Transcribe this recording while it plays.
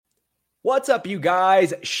What's up, you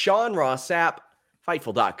guys? Sean Rossap,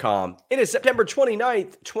 Fightful.com. It is September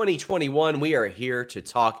 29th, 2021. We are here to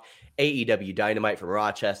talk AEW Dynamite from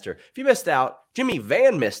Rochester. If you missed out, Jimmy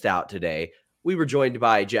Van missed out today. We were joined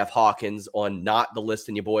by Jeff Hawkins on Not the List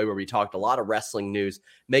and Your Boy, where we talked a lot of wrestling news.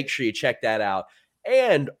 Make sure you check that out.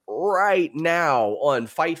 And right now on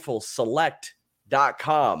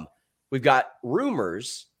FightfulSelect.com, we've got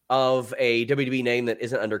rumors of a WWE name that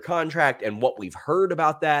isn't under contract and what we've heard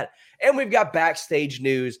about that. And we've got backstage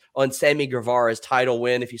news on Sammy Guevara's title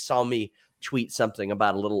win. If you saw me tweet something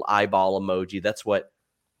about a little eyeball emoji, that's what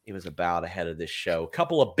it was about ahead of this show. A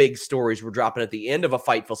couple of big stories we're dropping at the end of a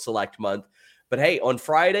Fightful Select month. But hey, on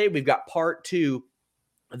Friday, we've got part 2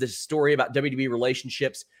 of this story about WWE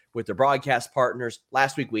relationships with their broadcast partners.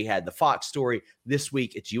 Last week, we had the Fox story. This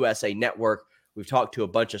week, it's USA Network. We've talked to a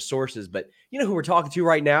bunch of sources, but you know who we're talking to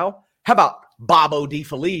right now? How about Bobo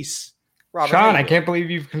DeFelice? Robert Sean, I can't believe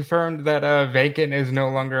you've confirmed that Vacant is no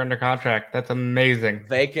longer under contract. That's amazing.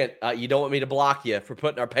 Vacant, you don't want me to block you for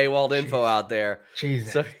putting our paywalled info out there.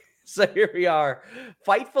 Jesus. So here we are.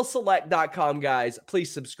 FightfulSelect.com, guys. Please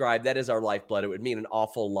subscribe. That is our lifeblood. It would mean an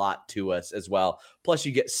awful lot to us as well. Plus,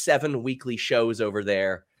 you get 7 weekly shows over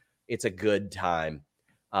there. It's a good time.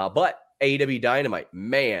 But AEW Dynamite,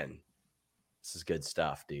 man, this is good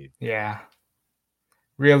stuff, dude. Yeah.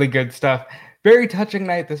 Really good stuff. Very touching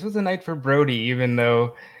night. This was a night for Brody, even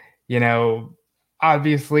though,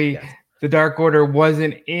 obviously the Dark Order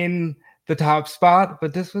wasn't in the top spot,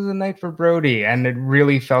 but this was a night for Brody, and it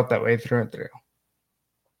really felt that way through and through.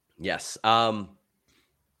 Yes. Yeah.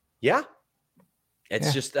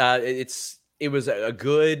 It's just it was a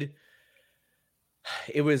good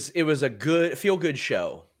feel-good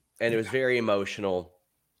show, and it was very emotional.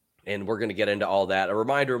 And we're going to get into all that. A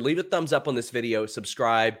reminder, leave a thumbs up on this video,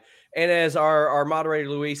 subscribe. And as our moderator,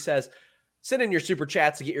 Luis, says, send in your super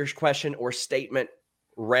chats to get your question or statement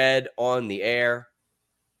read on the air.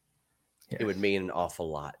 Yes. It would mean an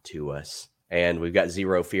awful lot to us. And we've got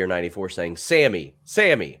Zero Fear 94 saying, Sammy.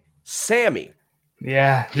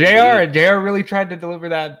 Yeah, JR really tried to deliver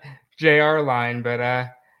that JR line, but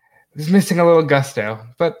was missing a little gusto.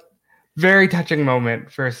 But very touching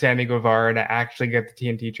moment for Sammy Guevara to actually get the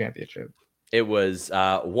TNT Championship. It was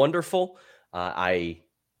wonderful. I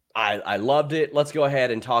loved it. Let's go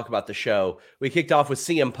ahead and talk about the show. We kicked off with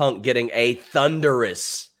CM Punk getting a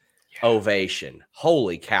thunderous ovation.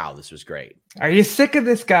 Holy cow, this was great. Are you sick of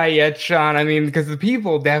this guy yet, Sean? I mean, because the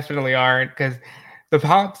people definitely aren't, because the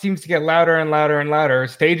pop seems to get louder and louder and louder.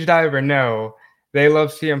 Stage dive or no, they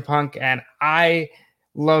love CM Punk, and I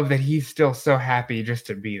love that he's still so happy just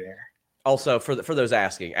to be there. Also, for those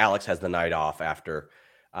asking, Alex has the night off after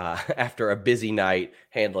a busy night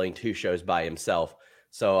handling 2 shows by himself.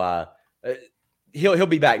 So he'll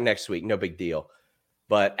be back next week. No big deal.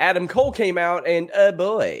 But Adam Cole came out, and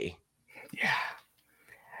boy,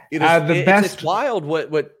 it's wild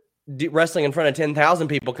what wrestling in front of 10,000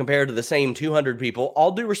 people compared to the same 200 people.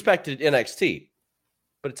 All due respect to NXT,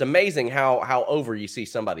 but it's amazing how over you see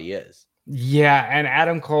somebody is. Yeah, and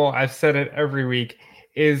Adam Cole, I've said it every week,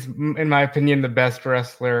 is, in my opinion, the best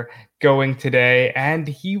wrestler going today. And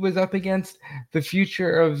he was up against the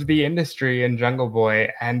future of the industry in Jungle Boy,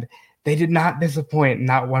 and they did not disappoint,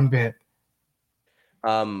 not one bit.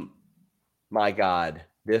 My God,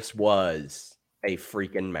 this was a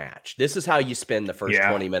freaking match. This is how you spend the first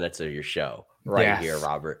 20 minutes of your show here,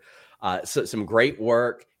 Robert. So some great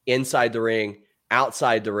work inside the ring,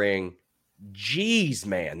 outside the ring. Jeez,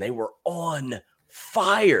 man, they were on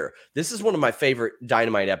fire. This is one of my favorite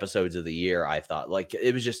Dynamite episodes of the year, I thought. Like,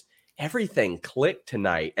 it was just everything clicked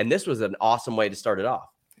tonight, and this was an awesome way to start it off.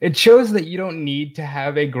 It shows that you don't need to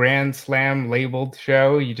have a Grand Slam labeled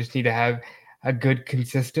show. You just need to have a good,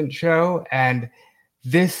 consistent show, and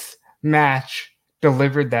this match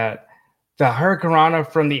delivered that. The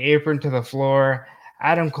Hurricanrana from the apron to the floor,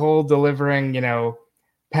 Adam Cole delivering,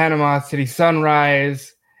 Panama City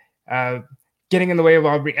Sunrise, getting in the way of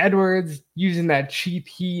Aubrey Edwards, using that cheap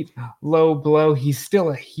heat, low blow. He's still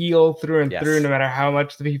a heel through and through, no matter how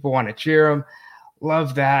much the people want to cheer him.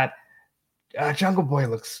 Love that. Jungle Boy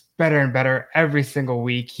looks better and better every single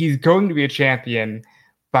week. He's going to be a champion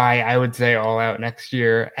by, I would say, All Out next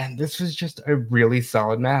year. And this was just a really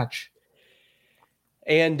solid match.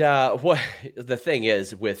 And what the thing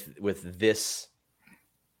is with this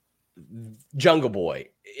Jungle Boy,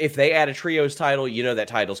 if they add a trios title, that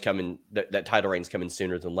title's coming. That title reign's coming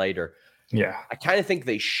sooner than later. Yeah, I kind of think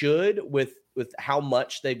they should with how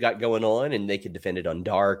much they've got going on, and they could defend it on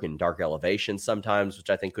Dark and Dark Elevation sometimes, which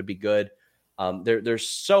I think could be good. There's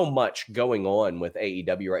so much going on with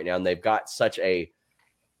AEW right now, and they've got such a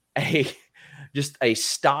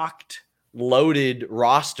stocked loaded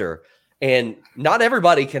roster, and not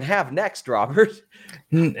everybody can have next, Robert.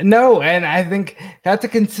 No, and I think that's a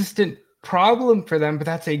consistent problem for them, but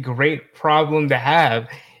that's a great problem to have.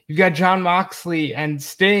 You've got Jon Moxley and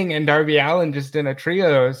Sting and Darby Allin just in a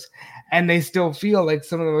trios, and they still feel like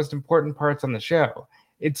some of the most important parts on the show.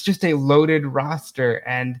 It's just a loaded roster,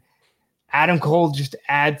 and Adam Cole just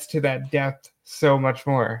adds to that depth so much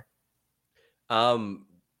more.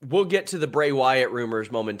 We'll get to the Bray Wyatt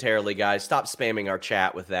rumors momentarily, guys. Stop spamming our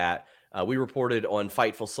chat with that. We reported on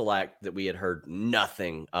Fightful Select that we had heard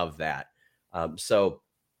nothing of that. So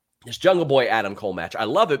this Jungle Boy Adam Cole match, I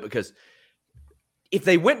love it because if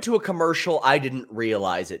they went to a commercial, I didn't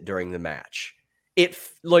realize it during the match.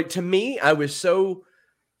 To me, I was so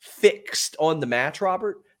fixed on the match,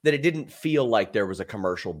 Robert, that it didn't feel like there was a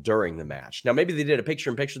commercial during the match. Now, maybe they did a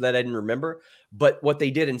picture-in-picture that I didn't remember, but what they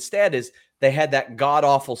did instead is they had that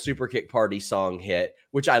god-awful Super Kick Party song hit,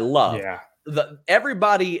 which I love. Yeah.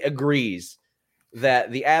 Everybody agrees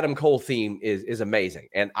that the Adam Cole theme is amazing.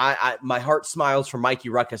 And my heart smiles for Mikey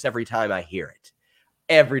Ruckus every time I hear it.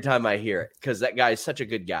 Every time I hear it, because that guy is such a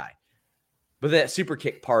good guy. But that Super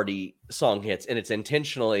Kick Party song hits, and it's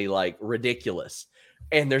intentionally like ridiculous.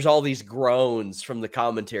 And there's all these groans from the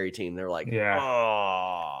commentary team. They're like,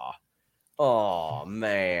 oh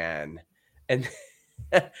man. And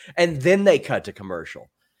and then they cut to commercial.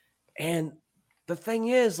 And the thing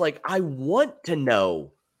is, like, I want to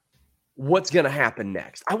know what's going to happen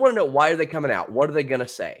next. I want to know, why are they coming out? What are they going to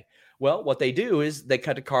say? Well, what they do is they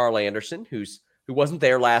cut to Carl Anderson, who wasn't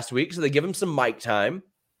there last week, so they give him some mic time.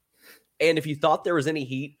 And if you thought there was any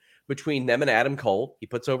heat between them and Adam Cole, he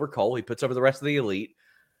puts over Cole, he puts over the rest of the Elite.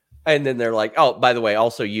 And then they're like, oh, by the way,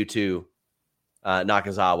 also you two,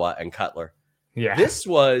 Nakazawa and Cutler. Yeah. This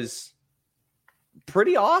was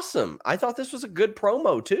pretty awesome. I thought this was a good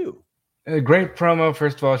promo, too. A great promo.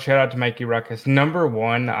 First of all, shout out to Mikey Ruckus. Number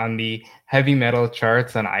 1 on the heavy metal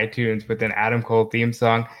charts on iTunes with an Adam Cole theme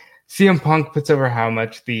song. CM Punk puts over how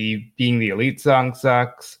much the Being the Elite song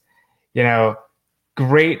sucks. You know,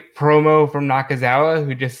 great promo from Nakazawa,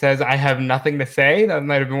 who just says, I have nothing to say. That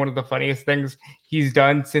might have been one of the funniest things he's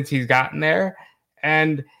done since he's gotten there.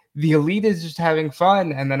 And the Elite is just having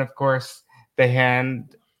fun. And then, of course, they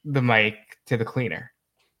hand the mic to the cleaner.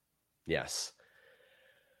 Yes.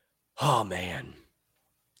 Oh, man.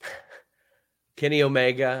 Kenny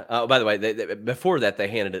Omega. By the way, before that, they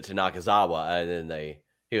handed it to Nakazawa, and then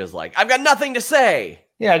he was like, I've got nothing to say.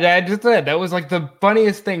 Yeah, I just said that was like the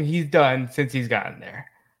funniest thing he's done since he's gotten there.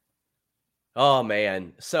 Oh,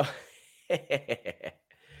 man. So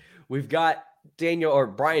we've got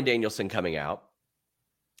Bryan Danielson coming out.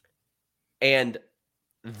 And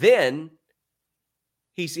then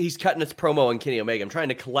he's cutting his promo on Kenny Omega. I'm trying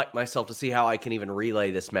to collect myself to see how I can even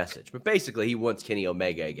relay this message. But basically, he wants Kenny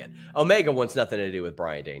Omega again. Omega wants nothing to do with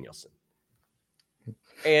Bryan Danielson.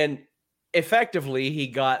 And effectively, he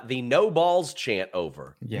got the no balls chant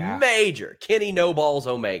over. Yeah. Major. Kenny no balls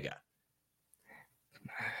Omega.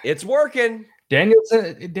 It's working.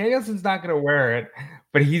 Danielson's not going to wear it,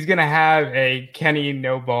 but he's going to have a Kenny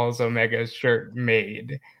no balls Omega shirt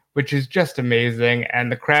made, which is just amazing.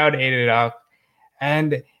 And the crowd ate it up.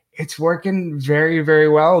 And it's working very, very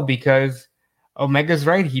well because Omega's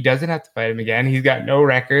right. He doesn't have to fight him again. He's got no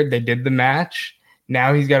record. They did the match.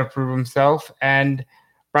 Now he's got to prove himself. And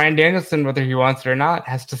Bryan Danielson, whether he wants it or not,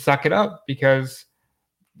 has to suck it up because,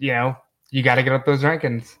 you know, you got to get up those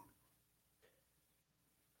rankings.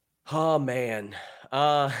 Oh, man.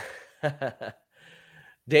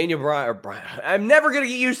 Daniel Bryan. I'm never going to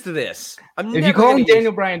get used to this. If you call him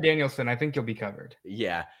Daniel Bryan Danielson, I think you'll be covered.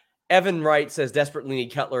 Yeah. Evan Wright says desperately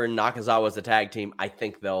need Cutler and Nakazawa as a tag team. I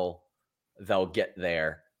think they'll get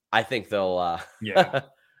there. I think they'll yeah.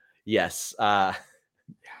 Yes.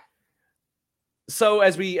 So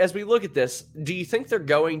as we look at this, do you think they're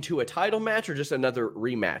going to a title match or just another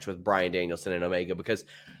rematch with Bryan Danielson and Omega? Because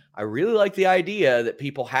I really like the idea that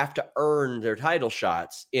people have to earn their title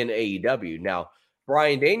shots in AEW. Now,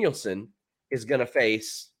 Bryan Danielson is going to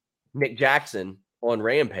face Nick Jackson on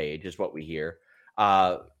Rampage, is what we hear.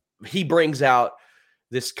 He brings out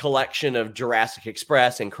this collection of Jurassic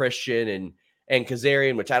Express and Christian and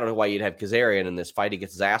Kazarian, which I don't know why you'd have Kazarian in this fight. He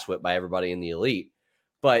gets his ass whipped by everybody in the Elite.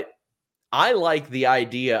 But I like the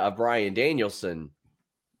idea of Bryan Danielson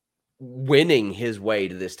winning his way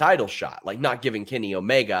to this title shot, like not giving Kenny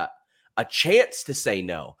Omega a chance to say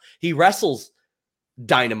no. He wrestles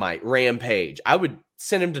Dynamite, Rampage. I would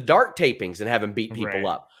send him to dark tapings and have him beat people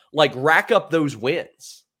up. Like, rack up those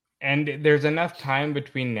wins. And there's enough time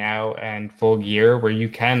between now and Full Gear where you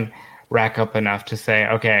can rack up enough to say,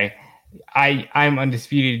 okay, I'm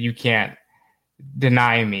undisputed. You can't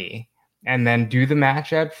deny me. and then do the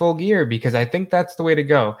match at Full Gear, because I think that's the way to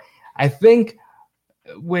go. I think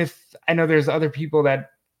I know there's other people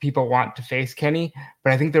that people want to face Kenny,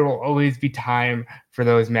 but I think there will always be time for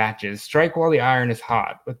those matches. Strike while the iron is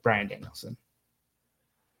hot with Bryan Danielson.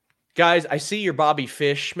 Guys, I see your Bobby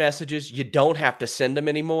Fish messages. You don't have to send them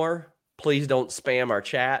anymore. Please don't spam our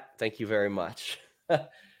chat. Thank you very much.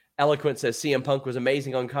 Eloquent says CM Punk was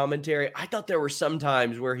amazing on commentary. I thought there were some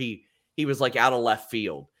times where he was like out of left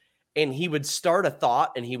field and he would start a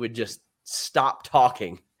thought and he would just stop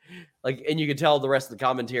talking. Like, and you could tell the rest of the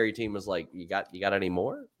commentary team was like, you got any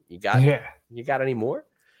more? You got any more?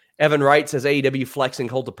 Evan Wright says AEW flexing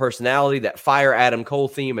cult of personality. That Fire Adam Cole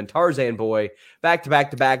theme and Tarzan Boy back to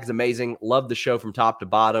back is amazing. Love the show from top to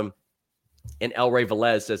bottom. And El Rey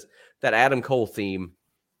Velez says that Adam Cole theme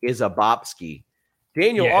is a bopski.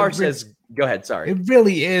 Daniel R says, go ahead. Sorry. It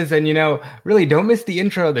really is. And, really don't miss the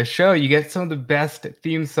intro of the show. You get some of the best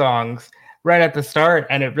theme songs right at the start,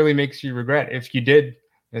 and it really makes you regret if you did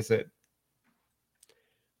miss it.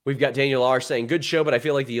 We've got Daniel R saying, good show, but I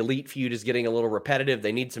feel like the Elite feud is getting a little repetitive.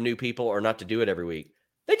 They need some new people or not to do it every week.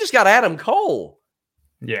 They just got Adam Cole.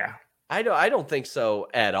 Yeah. I don't think so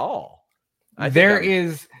at all. There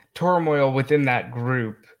is turmoil within that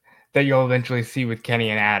group that you'll eventually see with Kenny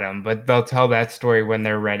and Adam, but they'll tell that story when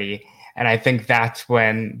they're ready. And I think that's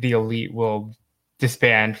when the Elite will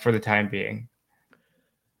disband for the time being.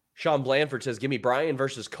 Sean Blandford says, give me Bryan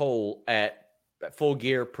versus Cole at Full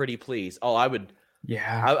Gear, pretty please. Oh, I would.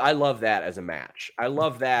 Yeah. I love that as a match. I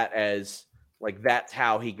love that as like, that's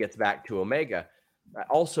how he gets back to Omega. I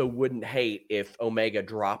also wouldn't hate if Omega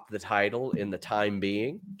dropped the title in the time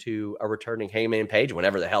being to a returning Hangman Page,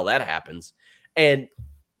 whenever the hell that happens. And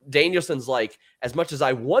Danielson's like, as much as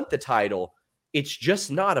I want the title, it's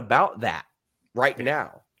just not about that right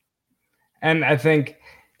now. And I think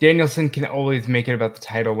Danielson can always make it about the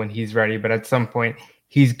title when he's ready, but at some point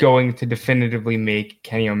he's going to definitively make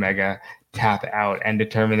Kenny Omega tap out and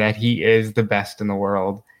determine that he is the best in the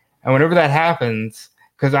world. And whenever that happens,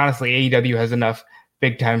 because honestly, AEW has enough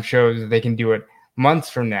big time shows that they can do it months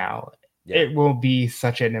from now. Yeah. It will be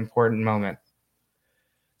such an important moment.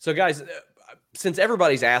 So guys, since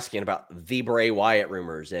everybody's asking about the Bray Wyatt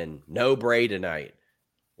rumors and no Bray tonight,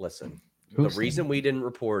 listen, the reason we didn't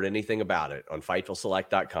report anything about it on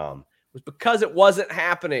FightfulSelect.com was because it wasn't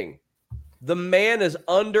happening. The man is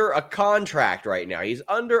under a contract right now. He's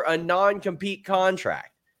under a non-compete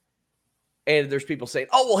contract. And there's people saying,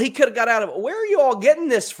 oh, well, he could have got out of it. Where are you all getting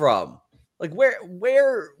this from? Like, where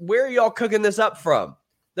are y'all cooking this up from?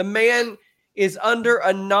 The man is under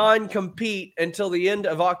a non-compete until the end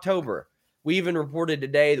of October. We even reported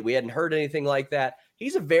today that we hadn't heard anything like that.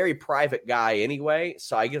 He's a very private guy anyway,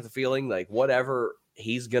 so I get the feeling like whatever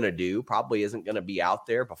he's going to do probably isn't going to be out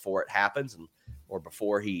there before it happens or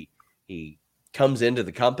before he comes into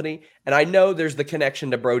the company. And I know there's the connection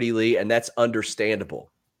to Brody Lee, and that's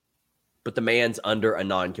understandable. But the man's under a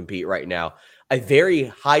non-compete right now. A very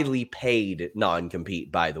highly paid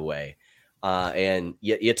non-compete, by the way. And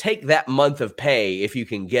you take that month of pay if you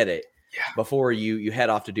can get it before you head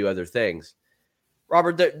off to do other things.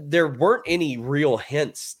 Robert, there weren't any real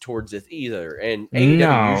hints towards it either. And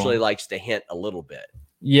AEW usually likes to hint a little bit.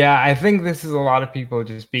 Yeah, I think this is a lot of people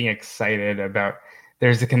just being excited about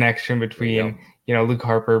there's a connection between, Luke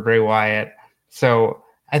Harper, Bray Wyatt. So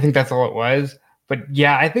I think that's all it was. But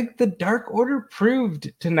yeah, I think the Dark Order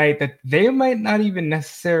proved tonight that they might not even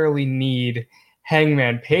necessarily need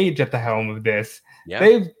Hangman Page at the helm of this. Yeah.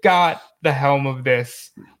 They've got the helm of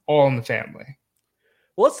this all in the family.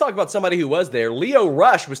 Well, let's talk about somebody who was there. Leo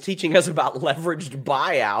Rush was teaching us about leveraged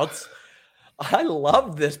buyouts. I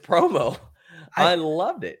loved this promo. I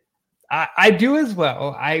loved it. I do as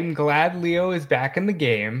well. I'm glad Leo is back in the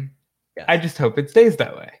game. Yes. I just hope it stays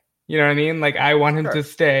that way. You know what I mean? Like, I want him to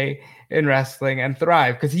stay in wrestling and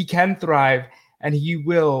thrive, because he can thrive and he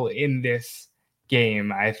will in this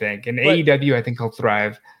game, I think. In AEW, I think he'll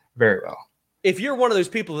thrive very well. If you're one of those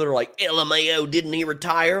people that are like, LMAO, didn't he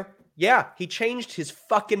retire? Yeah, he changed his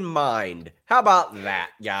fucking mind. How about that,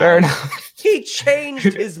 guys? Fair enough. He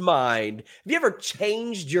changed his mind. Have you ever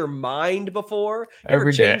changed your mind before?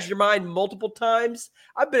 Every day. Changed your mind multiple times?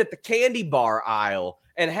 I've been at the candy bar aisle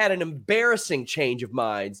and had an embarrassing change of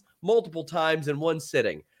minds multiple times in one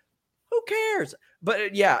sitting. Who cares?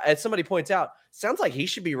 But yeah, as somebody points out, sounds like he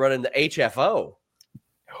should be running the HFO.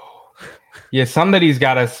 Yeah, somebody's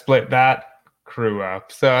got to split that crew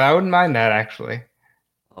up. So I wouldn't mind that, actually.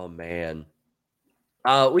 Oh, man.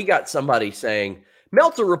 We got somebody saying,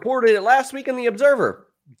 Meltzer reported it last week in The Observer.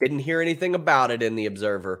 Didn't hear anything about it in The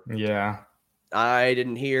Observer. Yeah. I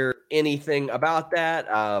didn't hear anything about that.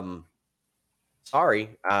 Sorry,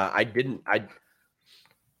 I didn't.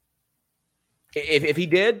 If he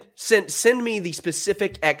did, send me the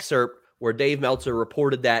specific excerpt where Dave Meltzer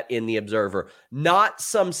reported that in the Observer, not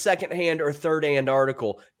some secondhand or third-hand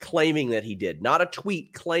article claiming that he did, not a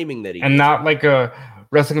tweet claiming that he and did. not like a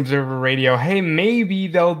Wrestling Observer Radio, hey, maybe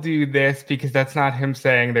they'll do this, because that's not him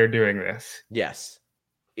saying they're doing this. Yes.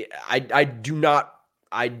 I don't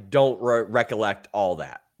recollect all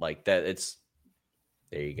that. Like that,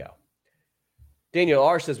 there you go. Daniel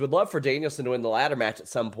R says, would love for Danielson to win the ladder match at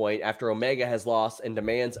some point after Omega has lost and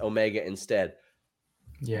demands Omega instead.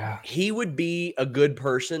 Yeah. He would be a good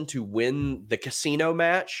person to win the casino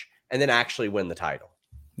match and then actually win the title.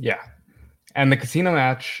 Yeah. And the casino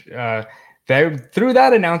match, they threw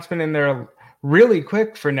that announcement in there really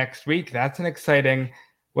quick for next week. That's an exciting.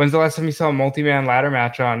 When's the last time you saw a multi-man ladder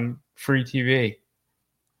match on free TV?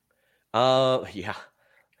 Yeah.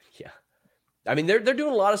 I mean, they're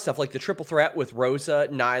doing a lot of stuff like the triple threat with Rosa,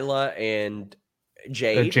 Nyla, and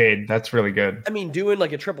Jade. Jade, that's really good. I mean, doing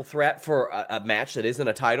like a triple threat for a match that isn't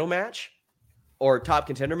a title match or top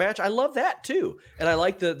contender match. I love that too. And I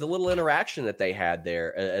like the little interaction that they had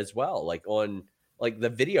there as well, like on like the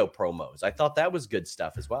video promos. I thought that was good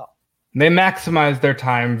stuff as well. They maximize their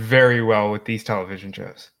time very well with these television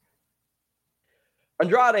shows.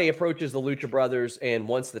 Andrade approaches the Lucha Brothers and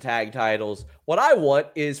wants the tag titles. What I want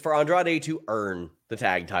is for Andrade to earn the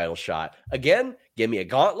tag title shot. Again, give me a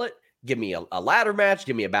gauntlet, give me a ladder match,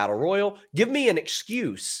 give me a battle royal, give me an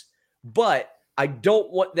excuse. But I don't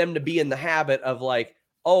want them to be in the habit of like,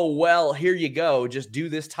 oh, well, here you go. Just do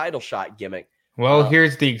this title shot gimmick. Well,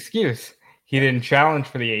 here's the excuse. He didn't challenge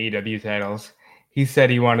for the AEW titles. He said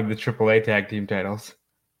he wanted the AAA tag team titles.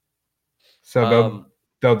 So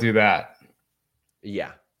they'll do that.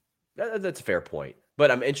 Yeah, that's a fair point.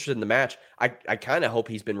 But I'm interested in the match. I kind of hope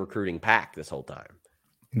he's been recruiting Pac this whole time.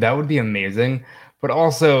 That would be amazing. But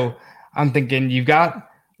also, I'm thinking you've got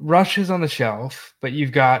Rush on the shelf, but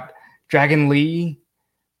you've got Dragon Lee,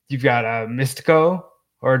 you've got Mystico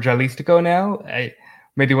or Jalistico now.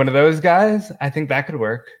 Maybe one of those guys. I think that could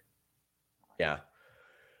work. Yeah.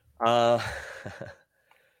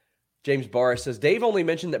 James Barr says, Dave only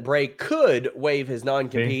mentioned that Bray could waive his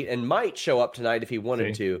non-compete and might show up tonight if he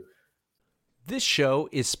wanted to. This show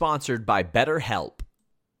is sponsored by BetterHelp.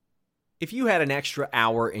 If you had an extra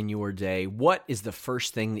hour in your day, what is the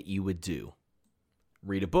first thing that you would do?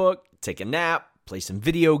 Read a book, take a nap, play some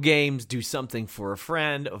video games, do something for a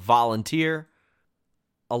friend, volunteer.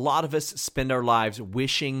 A lot of us spend our lives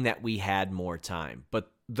wishing that we had more time,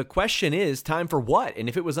 but the question is, time for what? And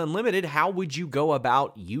if it was unlimited, how would you go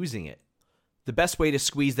about using it? The best way to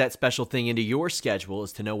squeeze that special thing into your schedule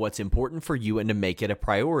is to know what's important for you and to make it a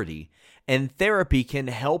priority. And therapy can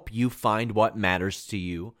help you find what matters to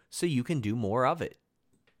you so you can do more of it.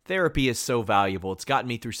 Therapy is so valuable. It's gotten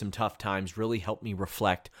me through some tough times, really helped me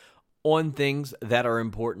reflect on things that are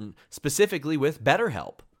important, specifically with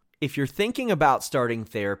BetterHelp. If you're thinking about starting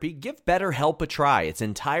therapy, give BetterHelp a try. It's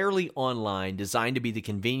entirely online, designed to be the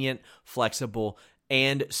convenient, flexible,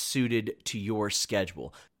 and suited to your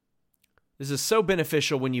schedule. This is so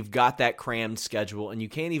beneficial when you've got that crammed schedule and you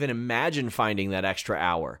can't even imagine finding that extra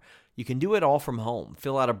hour. You can do it all from home.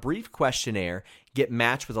 Fill out a brief questionnaire, get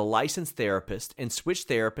matched with a licensed therapist, and switch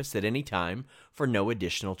therapists at any time for no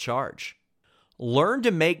additional charge. Learn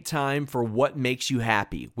to make time for what makes you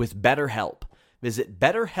happy with BetterHelp. Visit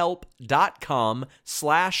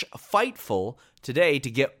BetterHelp.com/Fightful today to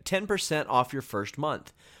get 10% off your first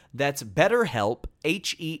month. That's BetterHelp,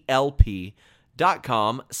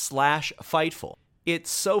 HELP.com/Fightful. It's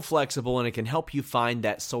so flexible and it can help you find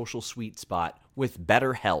that social sweet spot with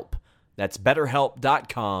BetterHelp. That's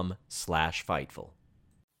BetterHelp.com/Fightful.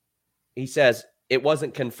 He says it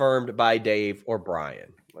wasn't confirmed by Dave or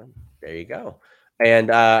Brian. Well, there you go.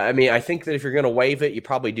 And I mean, I think that if you're going to waive it, you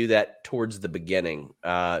probably do that towards the beginning,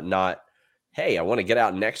 not, hey, I want to get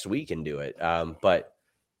out next week and do it. But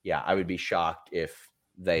yeah, I would be shocked if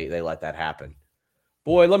they let that happen.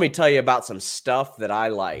 Boy, let me tell you about some stuff that I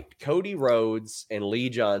liked. Cody Rhodes and Lee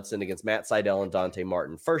Johnson against Matt Sydal and Dante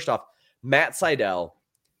Martin. First off, Matt Sydal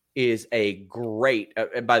is a great,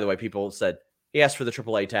 and by the way, people said he asked for the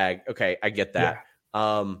AAA tag. Okay, I get that.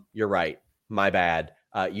 Yeah. You're right. My bad.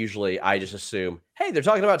 Usually I just assume, hey, they're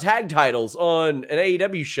talking about tag titles on an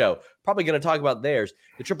AEW show. Probably going to talk about theirs.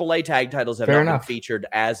 The AAA tag titles have not been featured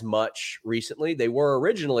as much recently. They were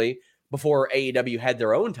originally before AEW had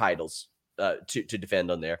their own titles to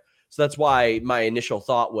defend on there. So that's why my initial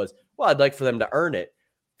thought was, well, I'd like for them to earn it.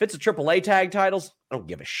 If it's a AAA tag titles, I don't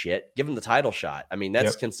give a shit. Give them the title shot. I mean,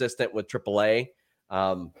 that's consistent with AAA.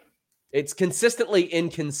 It's consistently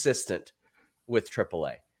inconsistent with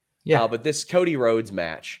AAA. Yeah. But this Cody Rhodes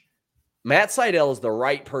match, Matt Sydal is the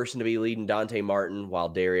right person to be leading Dante Martin while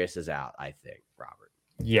Darius is out, I think, Robert.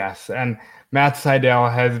 Yes, and Matt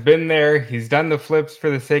Sydal has been there. He's done the flips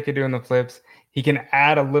for the sake of doing the flips. He can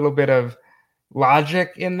add a little bit of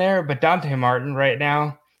logic in there, but Dante Martin right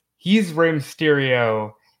now, he's Rey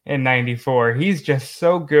Mysterio in 94. He's just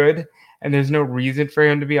so good, and there's no reason for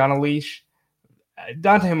him to be on a leash.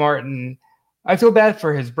 Dante Martin, I feel bad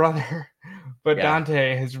for his brother, but Yeah.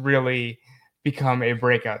 Dante has really become a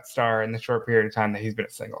breakout star in the short period of time that he's been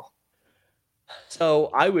a single.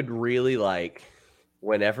 So I would really like,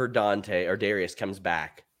 whenever Dante or Darius comes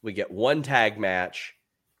back, we get one tag match,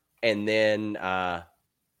 and then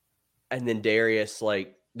Darius,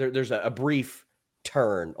 like, there's a brief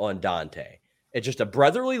turn on Dante. It's just a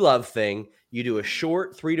brotherly love thing. You do a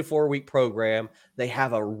short 3 to 4 week program. They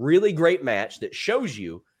have a really great match that shows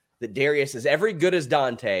you that Darius is every good as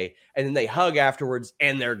Dante, and then they hug afterwards,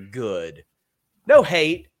 and they're good. No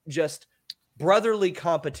hate, just brotherly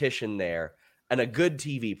competition there, and a good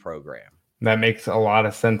TV program. That makes a lot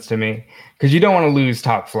of sense to me because you don't want to lose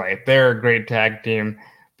Top Flight. They're a great tag team,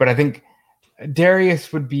 but I think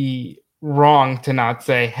Darius would be wrong to not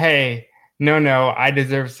say, hey, no, I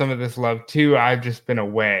deserve some of this love too. I've just been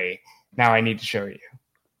away. Now I need to show you.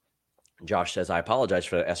 Josh says, I apologize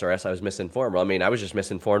for the SRS. I was misinformed. Well, I mean, I was just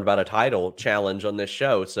misinformed about a title challenge on this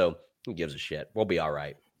show, so who gives a shit? We'll be all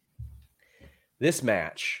right. This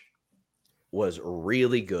match was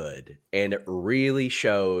really good, and it really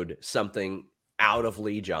showed something out of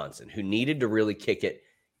Lee Johnson, who needed to really kick it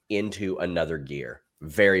into another gear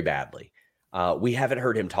very badly. We haven't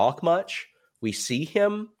heard him talk much. We see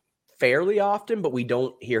him fairly often, but we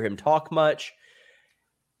don't hear him talk much.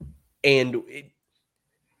 And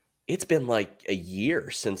it's been like a year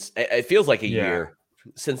since, it feels like a year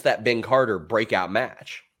since that Ben Carter breakout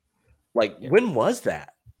match. Like, when was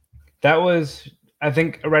that? That was, I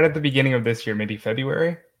think, right at the beginning of this year, maybe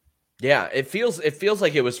February. Yeah, it feels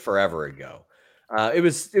like it was forever ago. It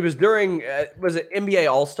was during, was it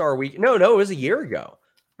NBA All-Star Week? No, it was a year ago.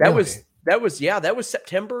 That was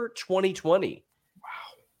September 2020. Wow.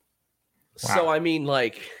 So, I mean,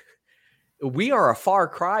 like, we are a far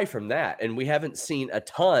cry from that, and we haven't seen a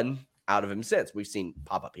ton out of him since. We've seen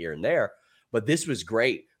pop up here and there, but this was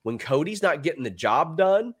great. When Cody's not getting the job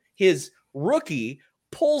done, his rookie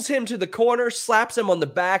pulls him to the corner, slaps him on the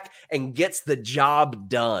back, and gets the job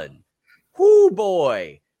done. Whoo,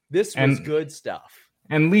 boy. This was good stuff.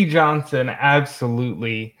 And Lee Johnson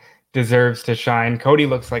absolutely deserves to shine. Cody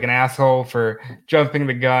looks like an asshole for jumping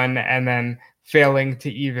the gun and then failing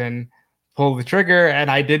to even pull the trigger.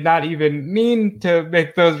 And I did not even mean to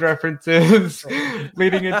make those references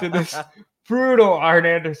leading into this brutal Arn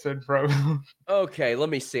Anderson promo. Okay, let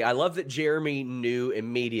me see. I love that Jeremy knew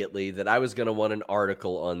immediately that I was going to want an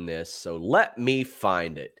article on this. So let me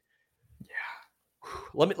find it. Yeah.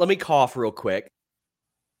 Let me cough real quick.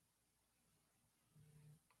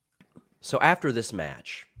 So after this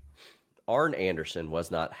match, Arn Anderson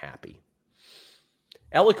was not happy.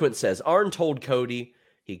 Eloquent says, Arn told Cody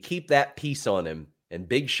he'd keep that piece on him, and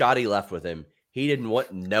Big Shotty left with him. He didn't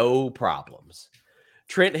want no problems.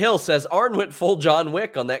 Trent Hill says, Arn went full John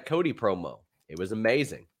Wick on that Cody promo. It was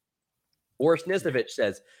amazing. Boris Nisovich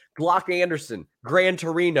says, Glock Anderson, Gran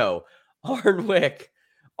Torino, Arn Wick,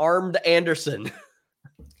 Armed Anderson.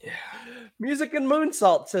 Yeah. Music and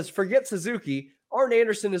Moonsault says, forget Suzuki. Arn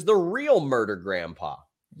Anderson is the real murder grandpa.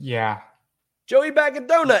 Yeah. Joey Bag of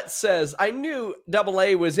Donuts says, I knew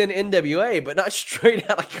AA was in NWA, but not straight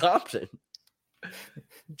out of Compton.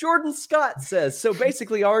 Jordan Scott says, so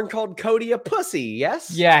basically Arn called Cody a pussy,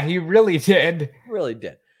 yes? Yeah, he really did. Really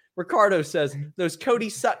did. Ricardo says, those Cody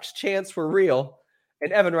sucks chants were real.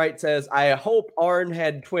 And Evan Wright says, I hope Arn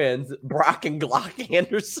had twins, Brock and Glock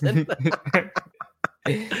Anderson.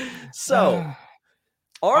 So,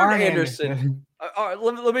 Arn Anderson.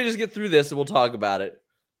 Let me just get through this and we'll talk about it.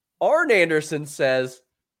 Arn Anderson says,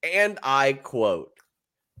 and I quote,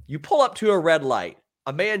 you pull up to a red light.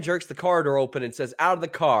 A man jerks the car door open and says, out of the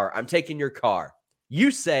car, I'm taking your car.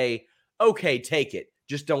 You say, okay, take it.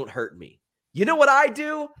 Just don't hurt me. You know what I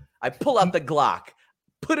do? I pull out the Glock,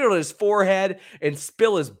 put it on his forehead, and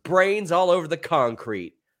spill his brains all over the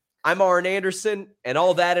concrete. I'm Arn Anderson, and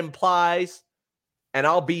all that implies, and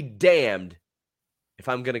I'll be damned if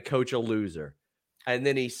I'm going to coach a loser. And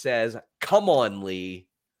then he says, come on, Lee.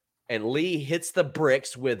 And Lee hits the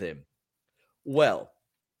bricks with him. Well,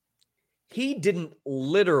 he didn't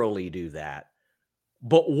literally do that.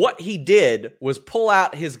 But what he did was pull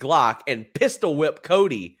out his Glock and pistol whip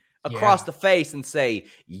Cody across the face and say,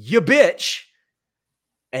 you bitch,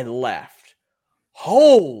 and left.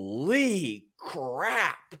 Holy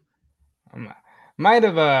crap. Might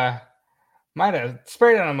have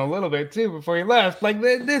sprayed on him a little bit too before he left. Like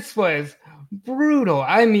this was brutal.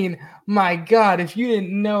 I mean, my God, if you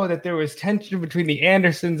didn't know that there was tension between the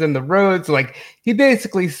Andersons and the Rhodes, like he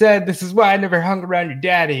basically said, "This is why I never hung around your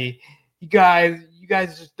daddy. You guys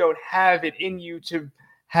just don't have it in you to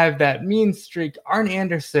have that mean streak." Arn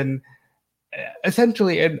Anderson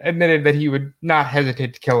essentially admitted that he would not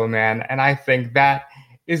hesitate to kill a man, and I think that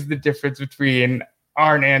is the difference between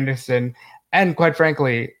Arn Anderson and, quite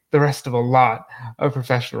frankly, the rest of a lot of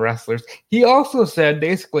professional wrestlers. He also said,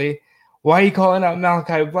 basically, why are you calling out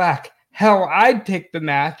Malachi Black? Hell, I'd take the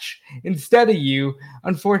match instead of you.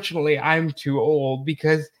 Unfortunately, I'm too old,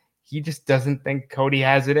 because he just doesn't think Cody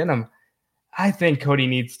has it in him. I think Cody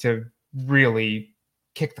needs to really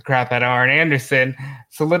kick the crap out of Arn Anderson,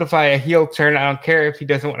 solidify a heel turn. I don't care if he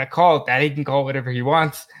doesn't want to call it that. He can call it whatever he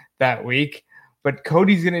wants that week. But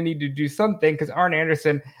Cody's going to need to do something, because Arn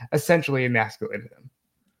Anderson essentially emasculated him.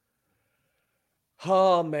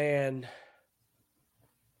 Oh, man.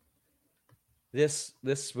 This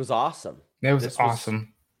was awesome. It was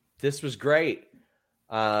awesome. This was great.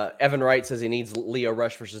 Evan Wright says he needs Leo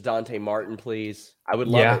Rush versus Dante Martin, please. I would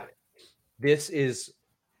love it. This is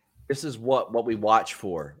what we watch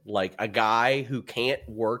for. Like a guy who can't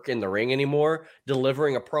work in the ring anymore,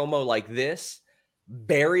 delivering a promo like this,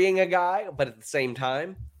 burying a guy, but at the same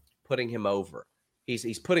time, putting him over.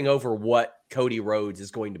 He's putting over what Cody Rhodes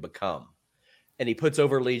is going to become. And he puts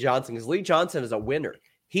over Lee Johnson, because Lee Johnson is a winner.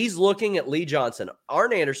 He's looking at Lee Johnson.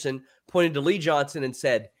 Arn Anderson pointed to Lee Johnson and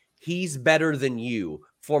said, "He's better than you."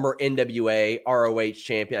 Former NWA ROH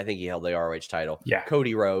champion. I think he held the ROH title. Yeah.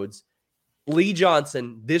 Cody Rhodes. Lee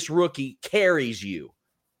Johnson, this rookie, carries you.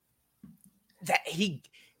 That he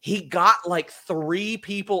got like 3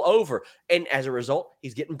 people over. And as a result,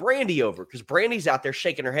 he's getting Brandy over, because Brandy's out there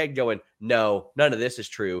shaking her head going, "No, none of this is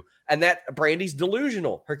true." And that Brandy's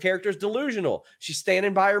delusional. Her character's delusional. She's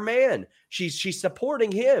standing by her man. She's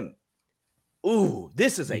supporting him. Ooh,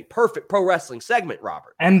 this is a perfect pro wrestling segment,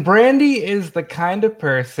 Robert. And Brandy is the kind of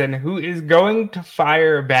person who is going to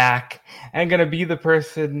fire back and going to be the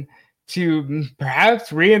person to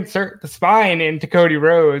perhaps reinsert the spine into Cody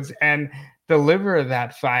Rhodes and deliver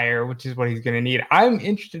that fire, which is what he's going to need. I'm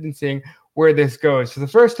interested in seeing where this goes. For the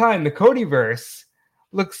first time, the Codyverse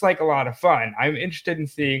looks like a lot of fun. I'm interested in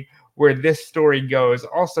seeing where this story goes.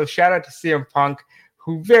 Also, shout out to CM Punk,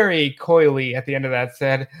 who very coyly at the end of that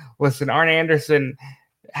said, "Listen, Arn Anderson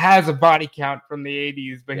has a body count from the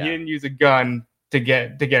 80s, but he didn't use a gun to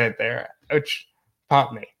get it there," which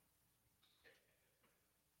popped me.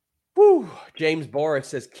 Whew. James Boris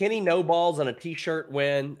says, "Kenny no balls on a t-shirt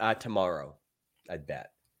win tomorrow." I'd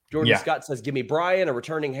bet. Jordan Scott says, "Give me Bryan, a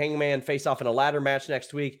returning Hangman, face off in a ladder match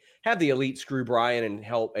next week. Have the Elite screw Bryan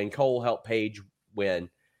and Cole help Page win."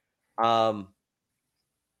 I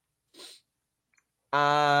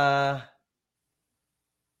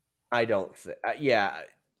don't think.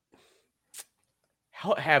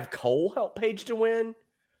 Have Cole help Page to win?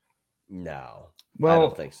 No. Well, I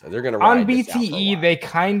don't think so. They're going to on BTE. They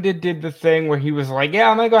kind of did the thing where he was like, "Yeah,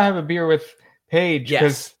 I'm going to go have a beer with Page,"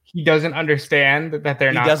 because he doesn't understand that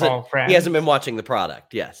they're not all friends. He hasn't been watching the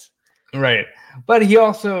product. Yes. Right. But he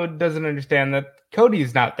also doesn't understand that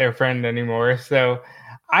Cody's not their friend anymore. So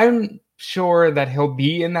I'm sure that he'll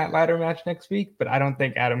be in that ladder match next week, but I don't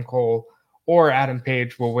think Adam Cole or Adam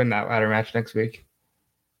Page will win that ladder match next week.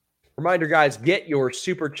 Reminder, guys, get your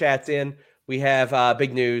super chats in. We have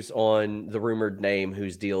big news on the rumored name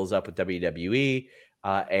whose deal is up with WWE,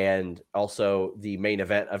 and also the main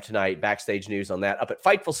event of tonight, backstage news on that, up at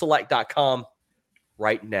FightfulSelect.com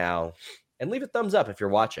right now. And leave a thumbs up if you're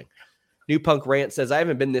watching. New Punk Rant says, "I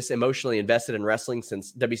haven't been this emotionally invested in wrestling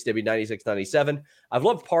since WCW 96-97. I've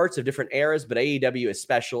loved parts of different eras, but AEW is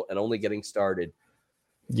special and only getting started."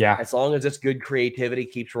 Yeah. As long as this good creativity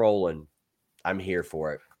keeps rolling, I'm here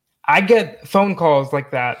for it. I get phone calls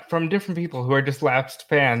like that from different people who are just lapsed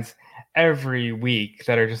fans every week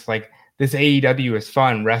that are just like, "This AEW is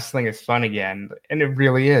fun. Wrestling is fun again." And it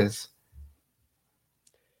really is.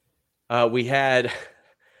 We had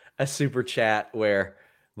a super chat where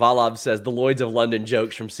Valov says, "The Lloyds of London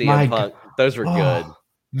jokes from CM Punk." Those were good.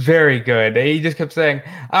 Very good. He just kept saying,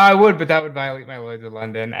 "I would, but that would violate my Lloyds of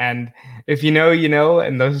London." And if you know, you know,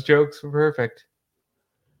 and those jokes were perfect.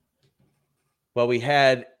 Well, we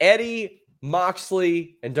had Eddie,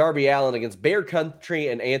 Moxley, and Darby Allin against Bear Country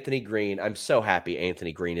and Anthony Green. I'm so happy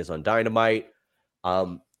Anthony Green is on Dynamite.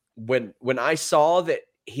 When I saw that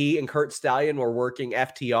he and Kurt Stallion were working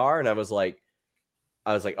FTR, and I was like,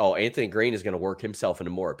 oh, Anthony Green is going to work himself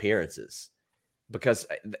into more appearances, because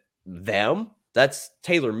that's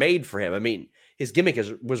tailor-made for him. I mean, his gimmick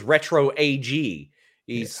was Retro AG.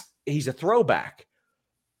 He's a throwback.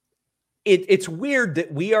 It's weird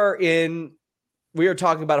that we are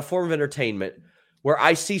talking about a form of entertainment where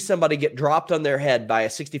I see somebody get dropped on their head by a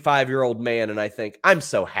 65-year-old man, and I think, I'm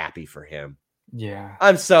so happy for him. Yeah.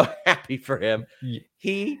 I'm so happy for him. Yeah.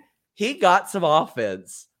 He got some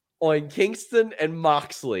offense on Kingston and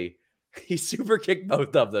Moxley. He super kicked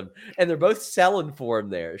both of them, and they're both selling for him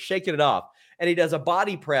there, shaking it off. And he does a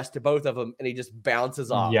body press to both of them, and he just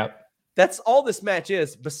bounces off. Yep. That's all this match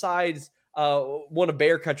is, besides one of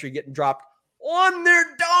Bear Country getting dropped on their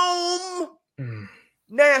dome.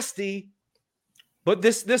 Nasty. But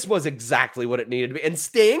this was exactly what it needed to be. And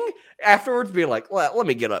Sting afterwards being like, well, let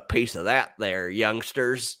me get a piece of that there,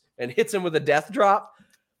 youngsters, and hits him with a death drop.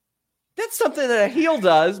 That's something that a heel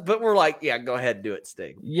does, but we're like, yeah, go ahead and do it,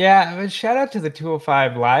 Sting. Yeah, but shout out to the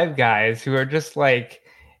 205 Live guys who are just like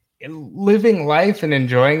living life and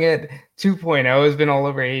enjoying it. 2.0 has been all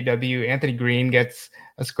over AEW. Anthony Green gets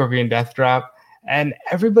a Scorpion death drop, and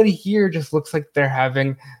everybody here just looks like they're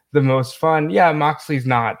having the most fun. Yeah, Moxley's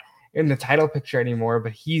not in the title picture anymore,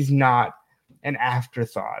 but he's not an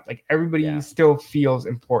afterthought. Like, everybody still feels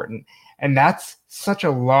important. And that's such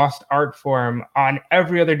a lost art form on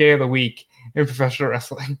every other day of the week in professional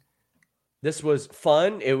wrestling. This was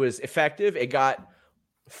fun. It was effective. It got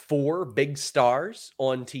 4 big stars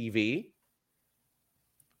on TV.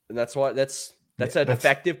 And that's an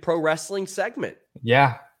effective pro wrestling segment.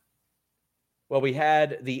 Yeah. Well, we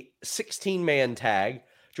had the 16-man tag.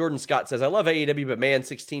 Jordan Scott says, I love AEW, but man,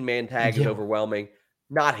 16-man tag is overwhelming.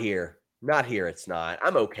 Not here. Not here, it's not.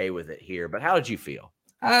 I'm okay with it here. But how did you feel?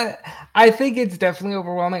 I think it's definitely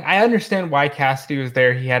overwhelming. I understand why Cassidy was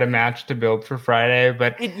there. He had a match to build for Friday,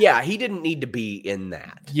 but he didn't need to be in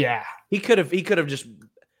that. Yeah. He could have just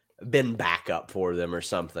been backup for them or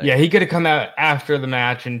something. Yeah, he could have come out after the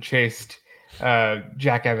match and chased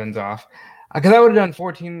Jack Evans off. Because I would have done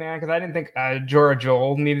 14-man, because I didn't think Jora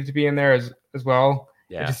Joel needed to be in there as well.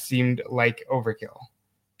 Yeah. It just seemed like overkill.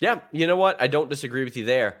 Yeah, you know what? I don't disagree with you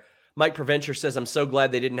there. Mike Preventure says, I'm so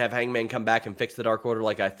glad they didn't have Hangman come back and fix the Dark Order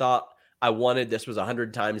like I thought I wanted. This was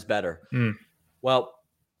 100 times better. Well,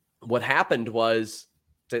 what happened was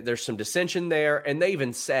that there's some dissension there, and they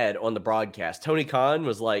even said on the broadcast, Tony Khan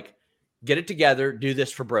was like, get it together, do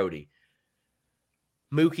this for Brody.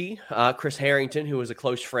 Mookie, Chris Harrington, who was a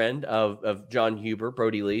close friend of John Huber,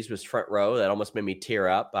 Brody Lee's, was front row. That almost made me tear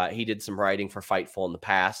up. He did some writing for Fightful in the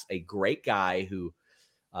past. A great guy who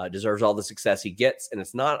deserves all the success he gets. And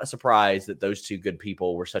it's not a surprise that those two good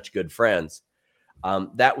people were such good friends.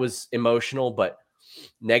 That was emotional, but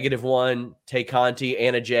 -1, Tay Conti,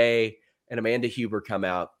 Anna Jay, and Amanda Huber come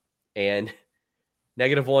out. And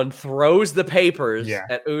 -1 throws the papers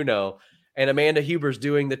at Uno. And Amanda Huber's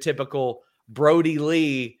doing the typical Brody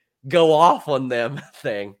Lee go off on them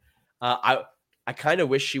thing. I kind of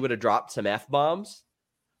wish she would have dropped some F-bombs.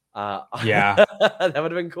 That would have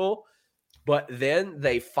been cool. But then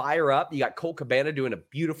they fire up. You got Colt Cabana doing a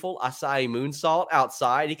beautiful Acai moonsault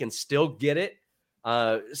outside. He can still get it.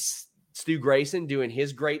 Stu Grayson doing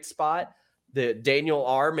his great spot. The Daniel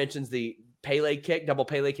R mentions the Pele kick, double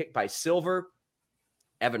Pele kick by Silver.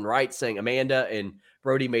 Evan Wright saying Amanda and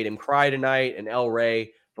Brody made him cry tonight. And El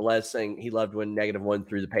Rey Velez saying he loved when -1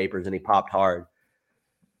 threw the papers and he popped hard.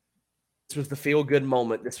 This was the feel-good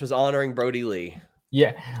moment. This was honoring Brody Lee.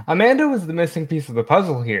 Yeah, Amanda was the missing piece of the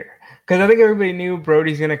puzzle here. Because I think everybody knew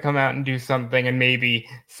Brody's going to come out and do something and maybe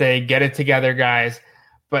say, get it together, guys.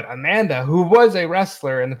 But Amanda, who was a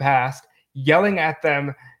wrestler in the past, yelling at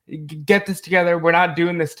them, get this together. We're not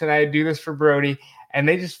doing this tonight. Do this for Brody. And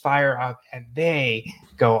they just fire up and they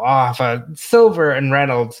go off. Silver and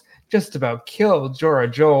Reynolds just about killed Jora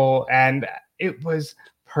Joel. And it was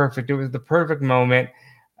perfect. It was the perfect moment.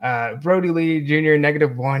 Brody Lee Jr.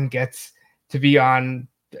 -1 gets to be on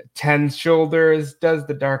 10's shoulders, does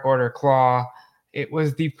the Dark Order claw. It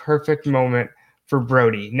was the perfect moment for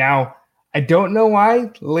Brody. Now, I don't know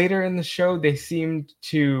why later in the show they seemed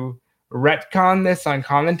to retcon this on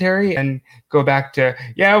commentary and go back to,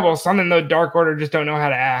 some in the Dark Order just don't know how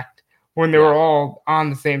to act when they were all on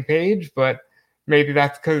the same page, but maybe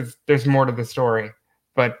that's because there's more to the story.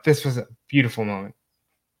 But this was a beautiful moment.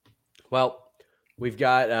 Well, we've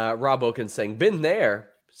got Rob Oken saying, been there.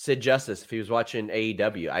 Sid Justice, if he was watching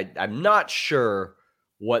AEW. I'm not sure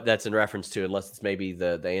what that's in reference to, unless it's maybe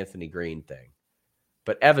the Anthony Green thing.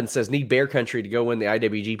 But Evan says, need Bear Country to go win the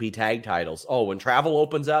IWGP tag titles. Oh, when travel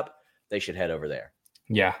opens up, they should head over there.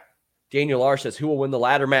 Yeah. Daniel R says, who will win the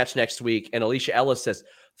ladder match next week? And Alicia Ellis says,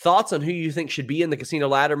 thoughts on who you think should be in the casino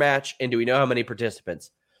ladder match? And do we know how many participants?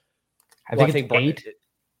 I think it's 8.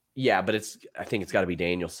 Yeah, but I think it's got to be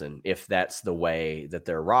Danielson if that's the way that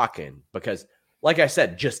they're rocking. Because, like I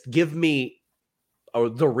said, just give me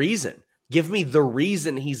the reason. Give me the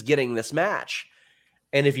reason he's getting this match.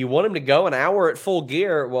 And if you want him to go an hour at Full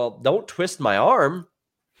Gear, well, don't twist my arm.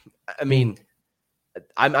 I mean,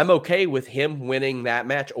 I'm okay with him winning that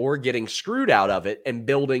match or getting screwed out of it and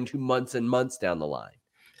building to months and months down the line.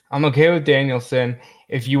 I'm okay with Danielson.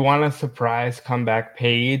 If you want a surprise comeback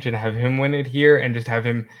Page and have him win it here and just have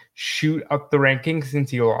him shoot up the rankings since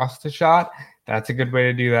he lost a shot, that's a good way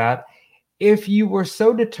to do that. If you were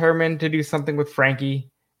so determined to do something with Frankie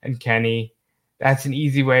and Kenny, that's an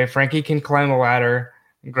easy way. Frankie can climb a ladder,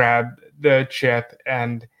 grab the chip,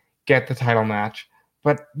 and get the title match.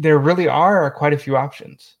 But there really are quite a few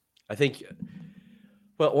options. I think,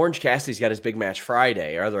 well, Orange Cassidy's got his big match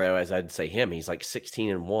Friday, or otherwise I'd say him. He's like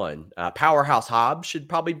 16-1. Powerhouse Hobbs should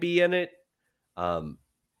probably be in it.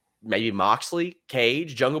 Maybe Moxley,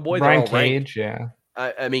 Cage, Jungle Boy. Brian Cage, yeah.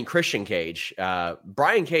 I mean, Christian Cage.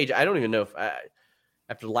 Brian Cage, I don't even know if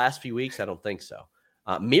after the last few weeks, I don't think so.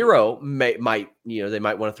 Miro might, they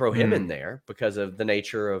might want to throw him in there because of the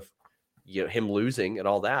nature of him losing and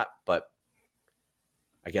all that. But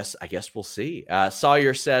I guess we'll see.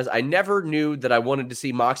 Sawyer says, I never knew that I wanted to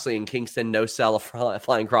see Moxley and Kingston no sell a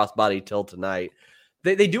flying crossbody till tonight.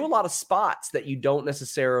 They do a lot of spots that you don't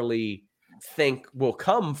necessarily think will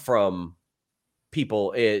come from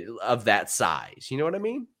people of that size. You know what I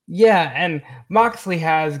mean? Yeah, and Moxley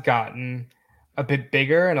has gotten a bit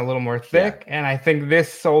bigger and a little more thick, and I think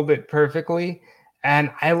this sold it perfectly.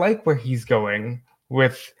 And I like where he's going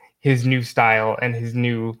with his new style and his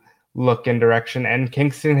new look and direction, and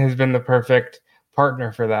Kingston has been the perfect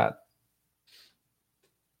partner for that.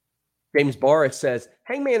 James Barrett says,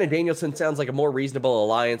 Hangman and Danielson sounds like a more reasonable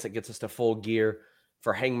alliance that gets us to Full Gear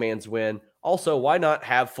for Hangman's win. Also, why not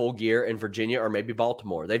have Full Gear in Virginia or maybe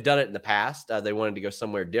Baltimore? They've done it in the past. They wanted to go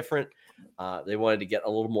somewhere different. They wanted to get a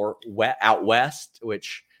little more out west,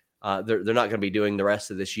 which they're not going to be doing the rest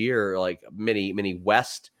of this year, like many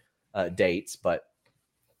West dates. But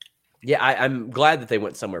yeah, I'm glad that they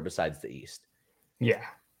went somewhere besides the East. Yeah.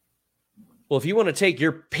 Well, if you want to take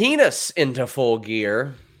your penis into Full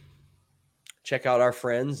Gear, check out our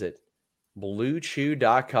friends at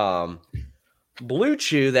BlueChew.com. Blue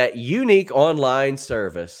Chew, that unique online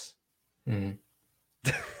service.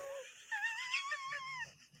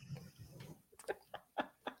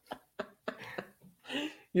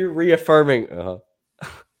 You're reaffirming.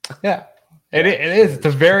 Yeah. It is. It's a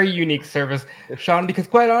very unique service, Sean, because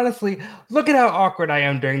quite honestly, look at how awkward I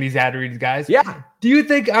am during these ad reads, guys. Yeah. Do you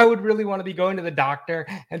think I would really want to be going to the doctor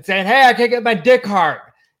and saying, hey, I can't get my dick hard?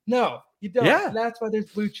 No, you don't. Yeah. And that's why there's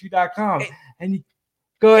BlueChew.com.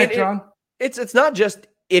 Go ahead, Sean. It's not just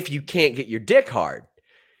if you can't get your dick hard.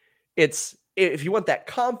 It's if you want that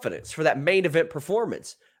confidence for that main event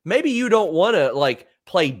performance. Maybe you don't want to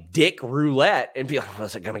play dick roulette and be like,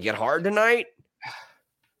 "Was it going to get hard tonight?"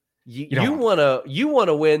 You want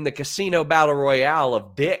to win the casino battle royale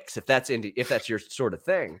of dicks if that's your sort of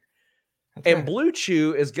thing. That's right. Blue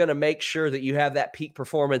Chew is going to make sure that you have that peak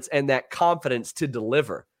performance and that confidence to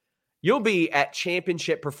deliver. You'll be at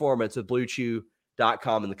championship performance with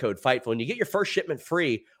BlueChew.com and the code Fightful, and you get your first shipment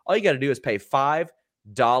free. All you got to do is pay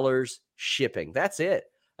 $5 shipping. That's it.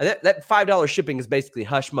 And that $5 shipping is basically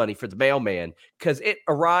hush money for the mailman because it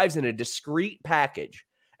arrives in a discreet package.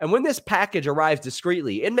 And when this package arrives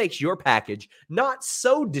discreetly, it makes your package not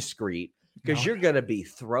so discreet because you're going to be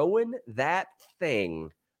throwing that thing.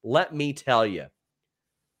 Let me tell you.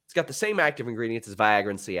 It's got the same active ingredients as Viagra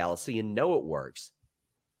and Cialis, so you know it works.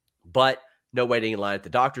 But no waiting in line at the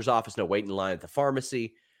doctor's office, no waiting in line at the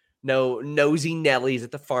pharmacy, no nosy Nellies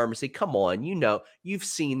at the pharmacy. Come on, you've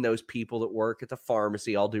seen those people that work at the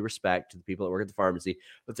pharmacy, all due respect to the people that work at the pharmacy,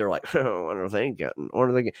 but they're like, oh, what are they getting? What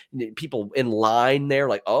are they getting? People in line there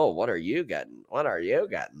like, oh, what are you getting? What are you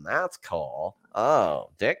getting? That's cool.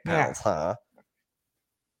 Oh, dick pills, huh?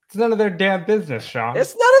 It's none of their damn business, Sean.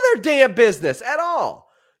 It's none of their damn business at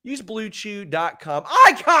all. Use BlueChew.com.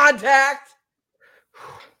 Eye contact!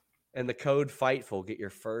 And the code Fightful. Get your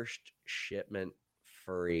first shipment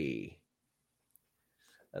free.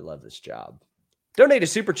 I love this job. Donate a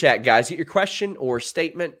super chat, guys. Get your question or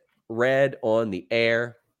statement read on the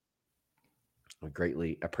air. I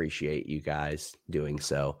greatly appreciate you guys doing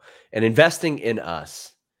so and investing in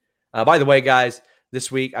us. By the way, guys, this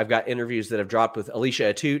week I've got interviews that have dropped with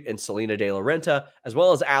Alicia Atut and Selena De La Renta, as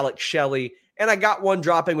well as Alex Shelley. And I got one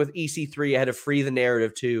dropping with EC3 ahead of Free the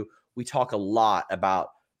Narrative 2. We talk a lot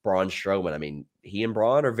about Braun Strowman. I mean, he and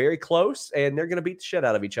Braun are very close, and they're going to beat the shit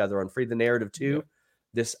out of each other on Free the Narrative 2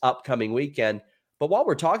 this upcoming weekend. But while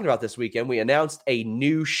we're talking about this weekend, we announced a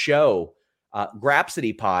new show,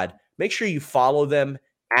 Grapsity Pod. Make sure you follow them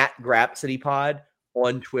at Grapsity Pod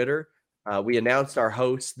on Twitter. We announced our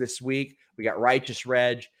hosts this week. We got Righteous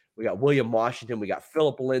Reg, we got William Washington, we got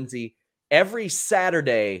Philip Lindsay. Every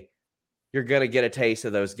Saturday, you're going to get a taste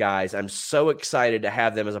of those guys. I'm so excited to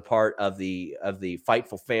have them as a part of the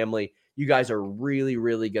Fightful family. You guys are really,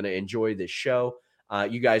 really going to enjoy this show.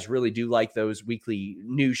 You guys really do like those weekly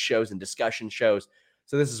news shows and discussion shows.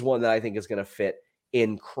 So this is one that I think is going to fit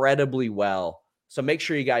incredibly well. So make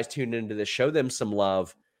sure you guys tune into this, show them some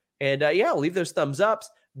love. And leave those thumbs ups,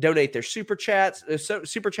 donate their super chats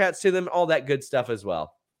to them, all that good stuff as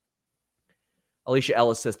well. Alicia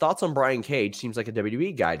Ellis says, thoughts on Brian Cage? Seems like a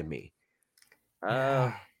WWE guy to me.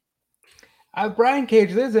 Brian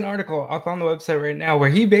Cage, there's an article up on the website right now where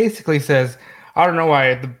he basically says, I don't know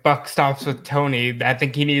why the buck stops with Tony. I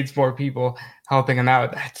think he needs more people helping him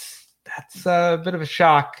out. That's a bit of a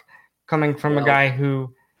shock coming from a guy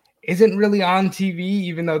who isn't really on TV,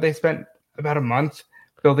 even though they spent about a month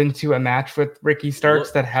building to a match with Ricky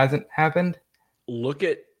Starks that hasn't happened. Look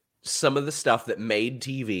at some of the stuff that made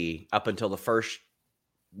TV up until the first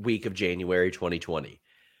week of January 2020.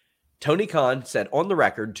 Tony Khan said on the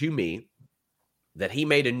record to me that he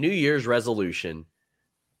made a New Year's resolution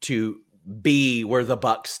to be where the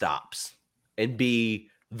buck stops and be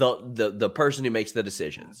the person who makes the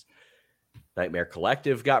decisions. Nightmare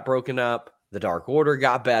Collective got broken up. The Dark Order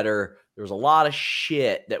got better. There was a lot of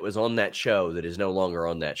shit that was on that show that is no longer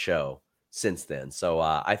on that show since then. So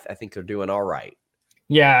I think they're doing all right.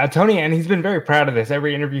 Yeah, Tony, and he's been very proud of this.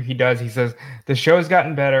 Every interview he does, he says, the show's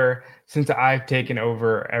gotten better since I've taken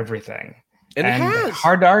over everything. And it has.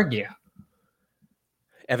 Hard to argue.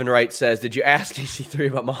 Evan Wright says, did you ask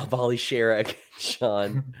EC3 about Mahabali Sherrick,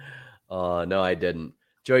 Sean? No, I didn't.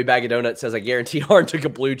 Joey Bag of Donuts says, I guarantee Arn took a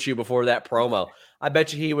Blue Chew before that promo. I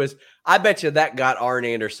bet you that got Arn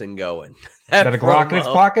Anderson going. That a Glock in his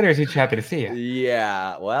pocket, or is he happy to see you?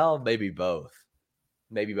 Yeah, well, maybe both.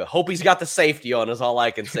 Hope he's got the safety on is all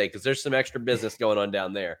I can say, because there's some extra business going on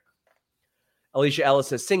down there. Alicia Ellis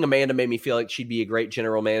says, seeing Amanda made me feel like she'd be a great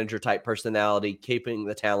general manager type personality, keeping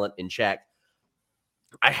the talent in check.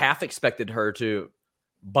 I half expected her to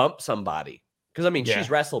bump somebody, because, she's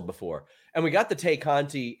wrestled before. And we got the Tay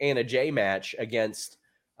Conti Anna Jay match against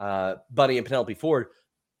Bunny and Penelope Ford.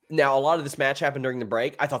 Now, a lot of this match happened during the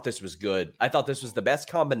break. I thought this was good. I thought this was the best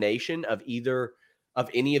combination of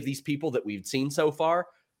any of these people that we've seen so far.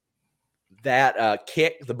 That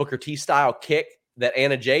kick, the Booker T style kick that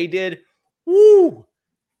Anna Jay did, woo!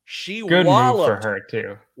 She good walloped move for her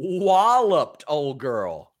too. Walloped old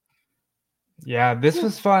girl. Yeah, this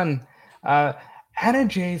was fun. Anna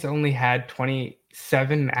Jay's only had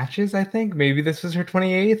 27 matches, I think. Maybe this was her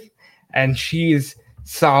 28th, and she's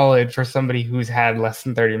solid for somebody who's had less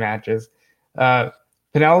than 30 matches.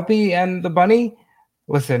 Penelope and the Bunny,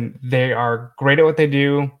 listen, they are great at what they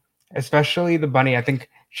do, especially the Bunny. I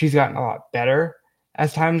think she's gotten a lot better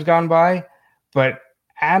as time's gone by. But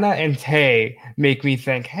Anna and Tay make me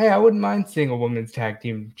think, hey, I wouldn't mind seeing a women's tag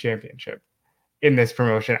team championship in this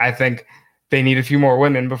promotion. I think they need a few more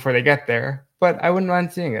women before they get there, but I wouldn't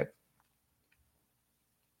mind seeing it.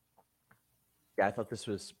 Yeah, I thought this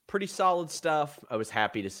was pretty solid stuff. I was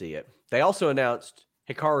happy to see it. They also announced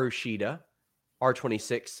Hikaru Shida.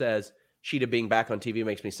 R26 says, Shida being back on TV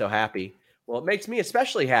makes me so happy. Well, it makes me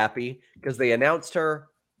especially happy because they announced her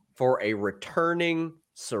for a returning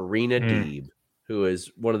Serena Deeb, who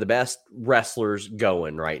is one of the best wrestlers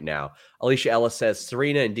going right now. Alicia Ellis says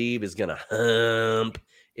Serena and Deeb is going to hump.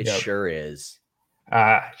 It sure is.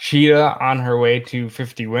 Shida on her way to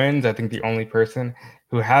 50 wins. I think the only person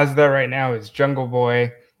who has that right now is Jungle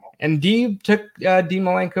Boy. And Deeb took Dean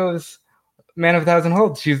Malenko's Man of 1,000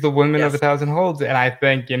 Holds. She's the woman of 1,000 Holds. And I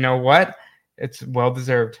think, you know what? It's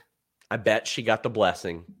well-deserved. I bet she got the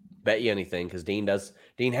blessing. Bet you anything, because Dean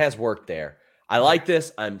has worked there. I like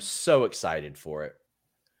this. I'm so excited for it.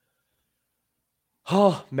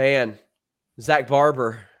 Oh, man. Zach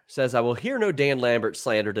Barber says, I will hear no Dan Lambert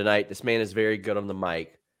slander tonight. This man is very good on the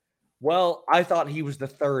mic. Well, I thought he was the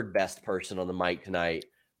third best person on the mic tonight.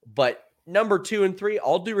 But number 2 and 3,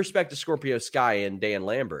 all due respect to Scorpio Sky and Dan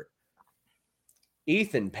Lambert,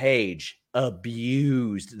 Ethan Page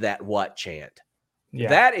abused that what chant. Yeah.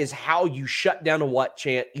 That is how you shut down a what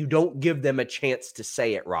chant. You don't give them a chance to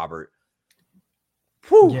say it, Robert.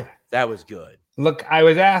 Whew, yeah. That was good. Look, I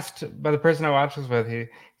was asked by the person I watched this with, he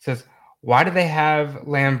says, why do they have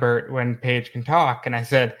Lambert when Page can talk? And I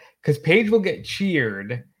said, because Page will get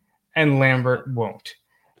cheered and Lambert won't.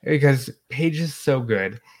 Because Page is so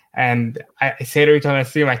good. And I say it every time I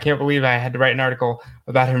see him. I can't believe I had to write an article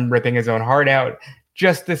about him ripping his own heart out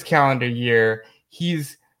just this calendar year.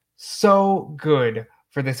 He's so good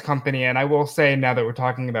for this company. And I will say, now that we're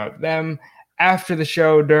talking about them, after the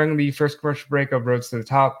show, during the first commercial break of Roads to the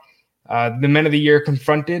Top, the Men of the Year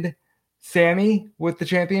confronted Sammy with the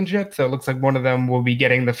championship. So it looks like one of them will be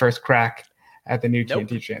getting the first crack at the new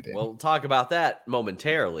TNT champion. We'll talk about that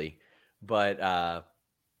momentarily. But I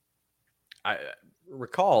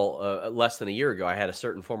recall less than a year ago, I had a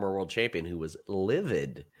certain former world champion who was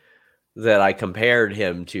livid that I compared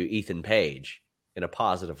him to Ethan Page in a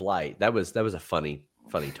positive light. That was a funny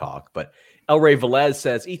talk. But El Rey Velez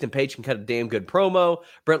says Ethan Page can cut a damn good promo.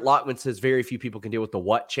 Brent Lockman says very few people can deal with the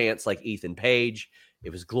what chants like Ethan Page. It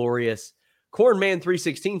was glorious.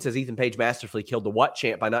 Cornman316 says Ethan Page masterfully killed the what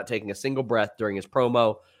chant by not taking a single breath during his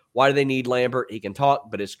promo. Why do they need Lambert? He can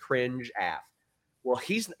talk, but his cringe af. Well,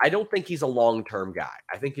 I don't think he's a long-term guy.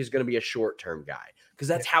 I think he's going to be a short-term guy because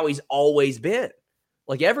that's how he's always been.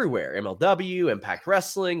 Like everywhere, MLW, Impact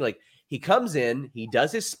Wrestling, like he comes in, he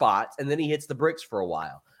does his spots, and then he hits the bricks for a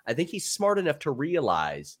while. I think he's smart enough to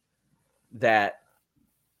realize that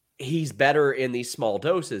he's better in these small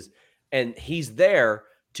doses, and he's there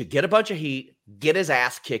to get a bunch of heat, get his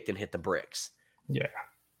ass kicked, and hit the bricks. Yeah.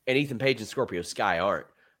 And Ethan Page and Scorpio Sky aren't.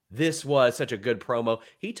 This was such a good promo.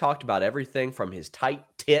 He talked about everything from his tight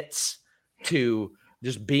tits to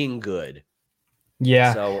just being good.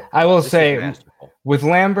 Yeah, so I will say with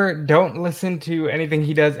Lambert, don't listen to anything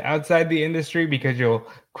he does outside the industry because you'll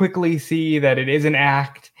quickly see that it is an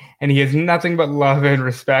act and he has nothing but love and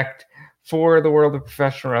respect for the world of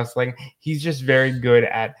professional wrestling. He's just very good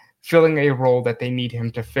at filling a role that they need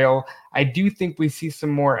him to fill. I do think we see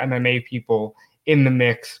some more MMA people in the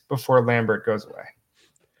mix before Lambert goes away.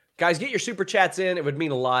 Guys, get your super chats in. It would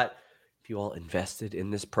mean a lot if you all invested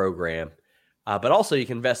in this program. But also you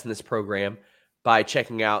can invest in this program by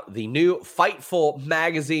checking out the new Fightful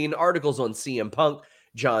magazine, articles on CM Punk,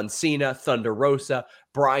 John Cena, Thunder Rosa,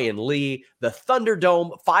 Brian Lee, the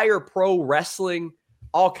Thunderdome, Fire Pro Wrestling,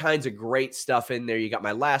 all kinds of great stuff in there. You got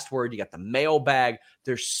My Last Word, you got the mailbag.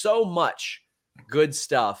 There's so much good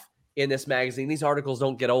stuff in this magazine. These articles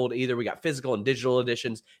don't get old either. We got physical and digital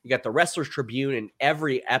editions. You got the Wrestlers Tribune in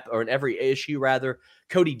every issue rather.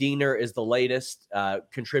 Cody Deaner is the latest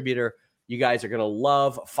contributor. You guys are going to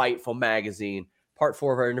love Fightful magazine. Part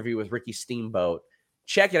 4 of our interview with Ricky Steamboat.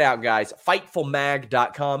 Check it out, guys.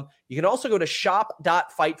 Fightfulmag.com. You can also go to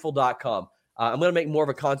shop.fightful.com. I'm going to make more of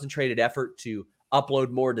a concentrated effort to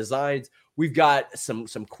upload more designs. We've got some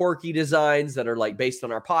quirky designs that are like based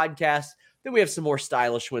on our podcast. Then we have some more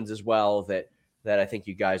stylish ones as well that I think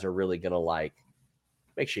you guys are really going to like.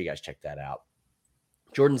 Make sure you guys check that out.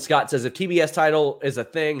 Jordan Scott says, if TBS title is a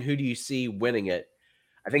thing, who do you see winning it?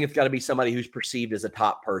 I think it's got to be somebody who's perceived as a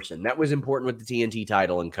top person. That was important with the TNT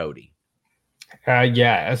title and Cody.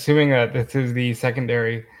 Yeah, assuming that this is the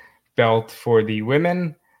secondary belt for the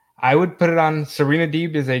women, I would put it on Serena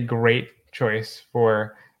Deeb is a great choice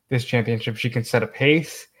for this championship. She can set a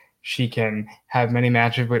pace. She can have many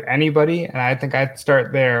matches with anybody. And I think I'd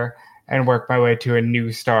start there and work my way to a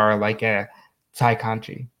new star like a Tai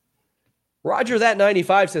Conchi. Roger that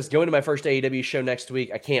 95 says, going to my first AEW show next week.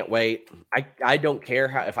 I can't wait. I don't care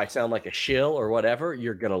if I sound like a shill or whatever.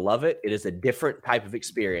 You're going to love it. It is a different type of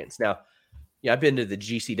experience. Now, I've been to the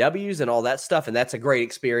GCWs and all that stuff, and that's a great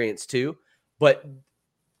experience too. But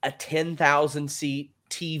a 10,000 seat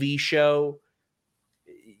TV show,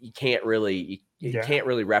 you can't really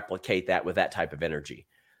replicate that with that type of energy.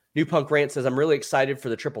 New Punk Rant says, I'm really excited for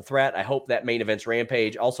the triple threat. I hope that main event's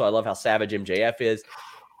Rampage. Also, I love how savage MJF is.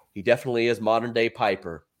 He definitely is modern day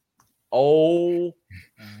Piper. Oh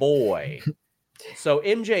boy. So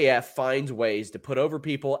MJF finds ways to put over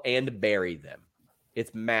people and bury them.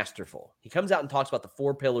 It's masterful. He comes out and talks about the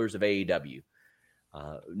 4 pillars of AEW.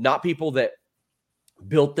 Not people that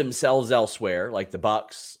built themselves elsewhere, like the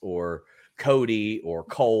Bucks or Cody or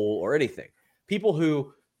Cole or anything. People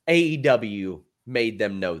who AEW made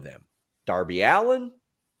them know them. Darby Allin,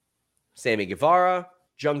 Sammy Guevara,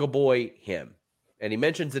 Jungle Boy, him. And he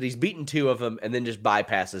mentions that he's beaten 2 of them and then just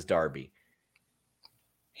bypasses Darby.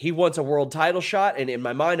 He wants a world title shot, and in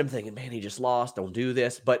my mind, I'm thinking, man, he just lost. Don't do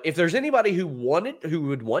this. But if there's anybody who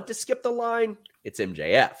would want to skip the line, it's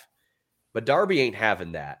MJF. But Darby ain't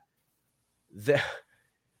having that.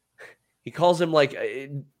 He calls him like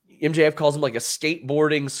MJF calls him like a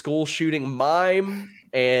skateboarding school shooting mime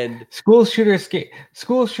and school shooter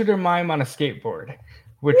mime on a skateboard.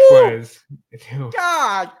 Which Woo! Was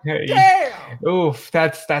God damn. Oof,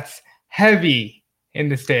 that's heavy in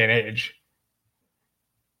this day and age.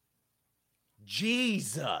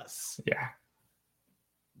 Jesus. Yeah.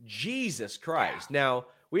 Jesus Christ. Now,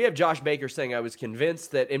 we have Josh Baker saying, I was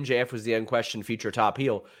convinced that MJF was the unquestioned future top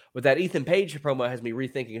heel, but that Ethan Page promo has me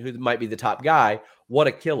rethinking who might be the top guy. What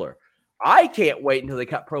a killer. I can't wait until they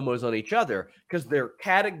cut promos on each other because they're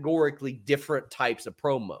categorically different types of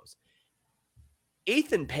promos.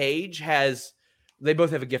 Ethan Page they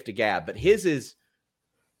both have a gift of gab, but his is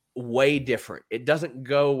way different. It doesn't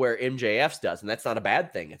go where MJF's does, and that's not a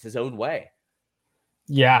bad thing. It's his own way.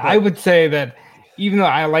 Yeah, I would say that even though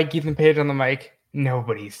I like Ethan Page on the mic,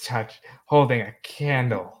 nobody's holding a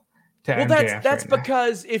candle to MJF. Well, that's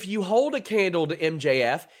because if you hold a candle to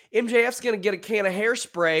MJF's going to get a can of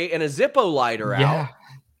hairspray and a Zippo lighter out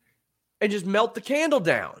and just melt the candle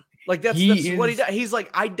down. Like that's what he does. He's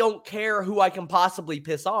like, I don't care who I can possibly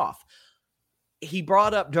piss off. He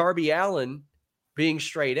brought up Darby Allin being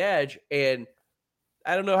straight edge, and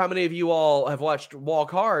I don't know how many of you all have watched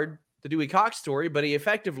Walk Hard, the Dewey Cox story, but he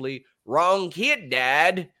effectively wrong kid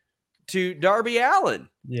dad to Darby Allin.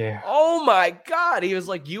 Yeah. Oh my God. He was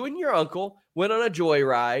like, you and your uncle went on a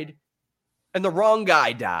joyride and the wrong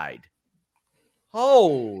guy died.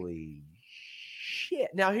 Holy shit.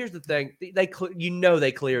 Now here's the thing. They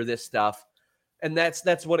clear this stuff. And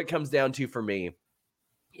that's what it comes down to for me.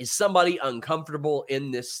 Is somebody uncomfortable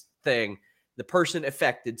in this thing? The person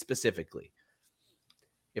affected specifically.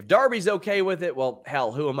 If Darby's okay with it, well,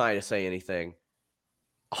 hell, who am I to say anything?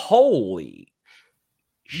 Holy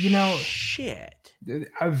shit.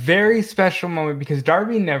 A very special moment because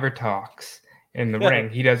Darby never talks in the ring.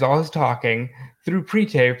 He does all his talking through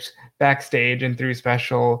pre-tapes, backstage, and through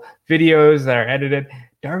special videos that are edited.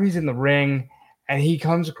 Darby's in the ring, and he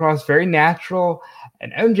comes across very natural,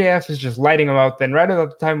 and MJF is just lighting him up. Then right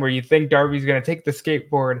about the time where you think Darby's going to take the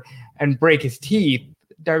skateboard and break his teeth,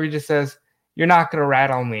 Darby just says, you're not going to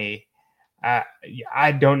rattle me.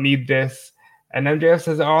 I don't need this. And MJF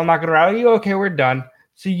says, oh, I'm not going to rattle you. Okay, we're done.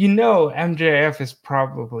 So MJF is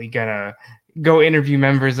probably going to go interview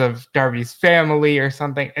members of Darby's family or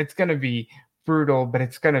something. It's going to be brutal, but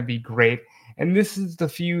it's going to be great. And this is the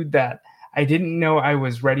feud that I didn't know I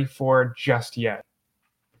was ready for just yet.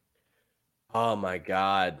 Oh, my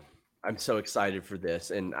God. I'm so excited for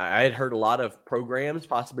this. And I had heard a lot of programs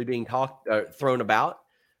possibly being thrown about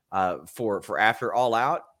for after All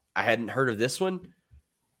Out. I hadn't heard of this one.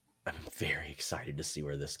 I'm very excited to see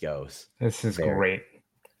where this goes. This is great.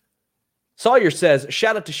 Sawyer says,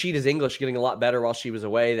 shout out to Sheeta's English getting a lot better while she was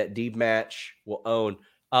away. That deep match will own.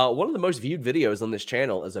 One of the most viewed videos on this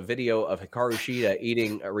channel is a video of Hikaru Shida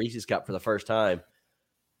eating a Reese's Cup for the first time.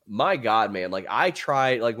 My God, man. Like I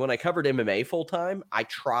tried, like when I covered MMA full time, I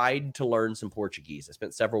tried to learn some Portuguese. I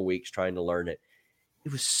spent several weeks trying to learn it.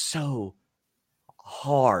 It was so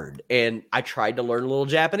hard. And I tried to learn a little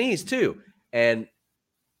Japanese too. And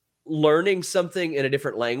learning something in a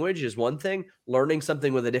different language is one thing. Learning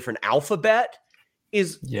something with a different alphabet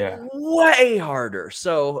is way harder.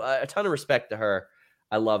 So a ton of respect to her.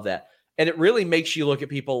 I love that. And it really makes you look at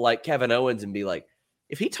people like Kevin Owens and be like,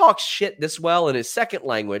 if he talks shit this well in his second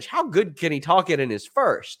language, how good can he talk it in his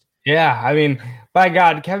first? Yeah, I mean, by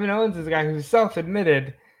God, Kevin Owens is a guy who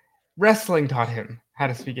self-admitted wrestling taught him how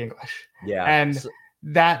to speak English. Yeah. And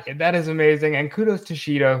that is amazing. And kudos to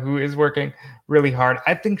Shida, who is working really hard.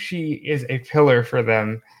 I think she is a pillar for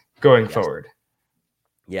them going forward.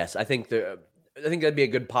 Yes, I think that'd be a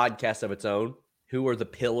good podcast of its own. Who are the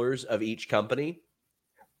pillars of each company?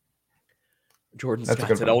 Jordan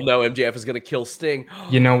Scott said, oh no, MJF is going to kill Sting.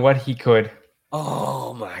 You know what? He could.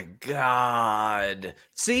 Oh my God.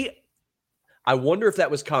 See, I wonder if that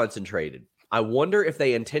was concentrated. I wonder if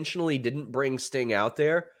they intentionally didn't bring Sting out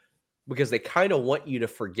there because they kind of want you to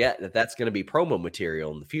forget that that's going to be promo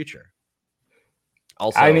material in the future.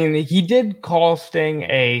 Also, I mean, he did call Sting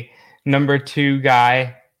a number 2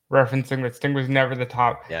 guy, referencing that Sting was never the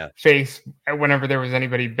top face whenever there was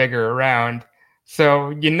anybody bigger around.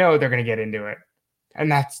 So they're going to get into it.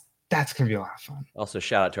 And that's going to be a lot of fun. Also,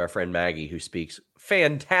 shout out to our friend Maggie, who speaks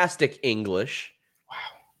fantastic English. Wow.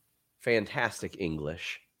 Fantastic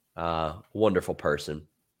English. Wonderful person.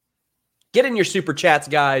 Get in your super chats,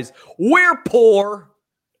 guys. We're poor.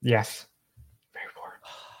 Yes. Very poor.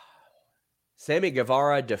 Sammy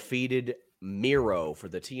Guevara defeated Miro for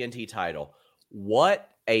the TNT title. What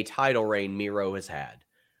a title reign Miro has had.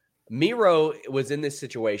 Miro was in this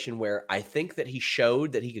situation where I think that he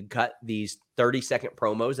showed that he could cut these 30-second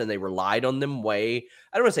promos and they relied on them way,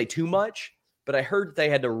 I don't want to say too much, but I heard that they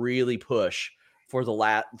had to really push for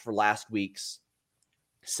last week's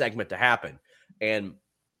segment to happen. And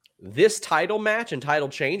this title match and title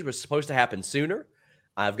change was supposed to happen sooner.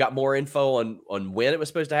 I've got more info on when it was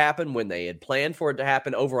supposed to happen, when they had planned for it to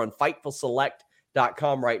happen over on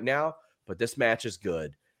FightfulSelect.com right now. But this match is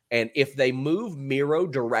good. And if they move Miro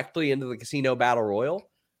directly into the Casino Battle Royal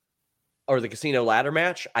or the Casino Ladder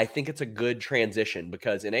match, I think it's a good transition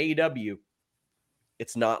because in AEW,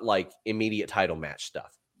 it's not like immediate title match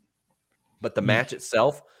stuff. But the match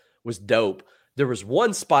itself was dope. There was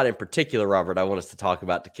one spot in particular, Robert, I want us to talk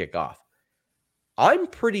about to kick off. I'm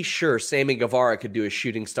pretty sure Sammy Guevara could do a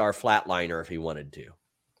shooting star flatliner if he wanted to.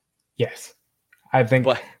 Yes. I think.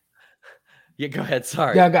 But yeah, go ahead.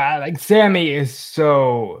 Sorry. Yeah, like Sammy is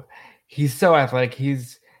he's so athletic.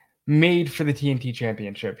 He's made for the TNT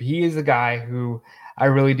Championship. He is a guy who I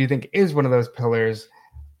really do think is one of those pillars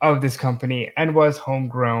of this company and was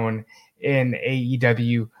homegrown in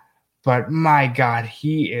AEW. But my God,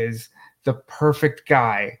 he is the perfect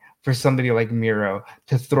guy for somebody like Miro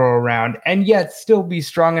to throw around and yet still be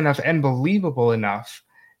strong enough and believable enough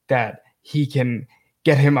that he can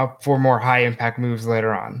get him up for more high impact moves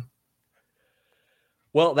later on.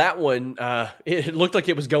 Well, that one, it looked like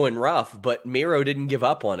it was going rough, but Miro didn't give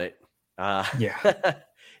up on it. Yeah.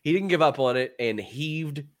 He didn't give up on it and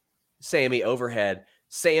heaved Sammy overhead.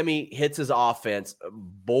 Sammy hits his offense.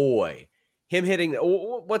 Boy, him hitting,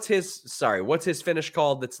 what's his finish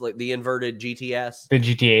called? That's like the inverted GTS? The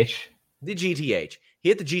GTH. The GTH. He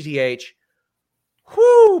hit the GTH.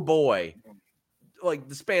 Whoo, boy. Like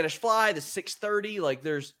the Spanish Fly, the 630, like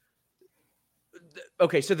there's,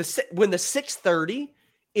 okay, so when the 630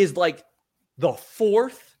 is like the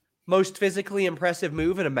fourth most physically impressive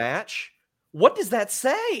move in a match, what does that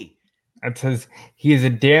say? It says he is a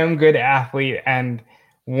damn good athlete and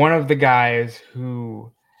one of the guys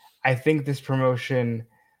who I think this promotion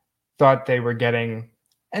thought they were getting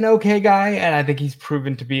an okay guy, and I think he's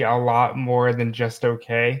proven to be a lot more than just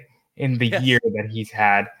okay in the year that he's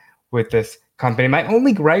had with this company. My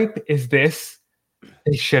only gripe is this.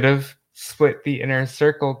 They should have split the inner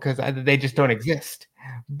circle because they just don't exist.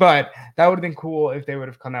 But that would have been cool if they would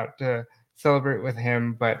have come out to celebrate with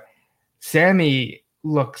him. But Sammy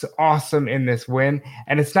looks awesome in this win,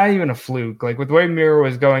 and it's not even a fluke. Like with the way Miro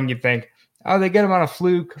was going, you'd think, oh, they get him on a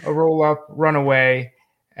fluke, a roll up, run away,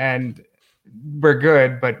 and we're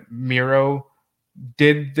good. But Miro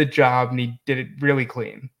did the job, and he did it really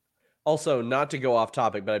clean. Also, not to go off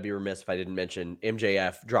topic, but I'd be remiss if I didn't mention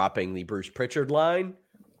MJF dropping the Bruce Pritchard line.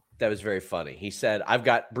 That was very funny. He said, I've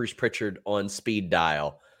got Bruce Pritchard on speed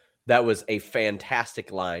dial. That was a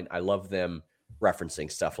fantastic line. I love them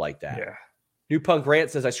referencing stuff like that. Yeah. New Punk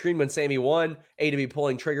Rant says, I screamed when Sammy won. AEW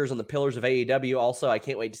pulling triggers on the pillars of AEW. Also, I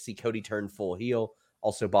can't wait to see Cody turn full heel.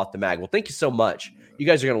 Also bought the mag. Well, thank you so much. You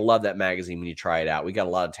guys are going to love that magazine when you try it out. We got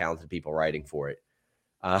a lot of talented people writing for it.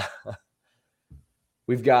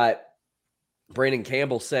 We've got Brandon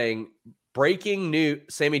Campbell saying, breaking news,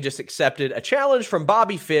 Sammy just accepted a challenge from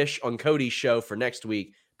Bobby Fish on Cody's show for next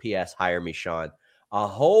week. P.S. Hire me, Sean. A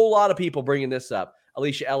whole lot of people bringing this up.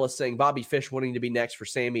 Alicia Ellis saying Bobby Fish wanting to be next for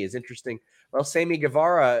Sammy is interesting. Well, Sammy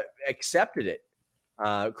Guevara accepted it.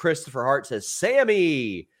 Christopher Hart says,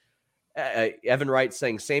 Sammy. Evan Wright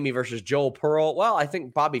saying Sammy versus Joel Pearl. Well, I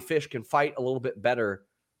think Bobby Fish can fight a little bit better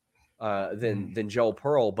than Joel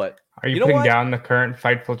Pearl. But are you putting down the current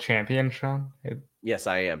Fightful champion, Sean? Yes,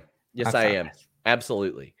 I am. Yes, I am.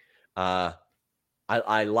 Absolutely.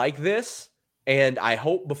 I like this, and I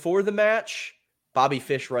hope before the match, Bobby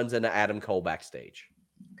Fish runs into Adam Cole backstage.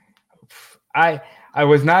 I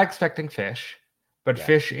was not expecting Fish, but yeah.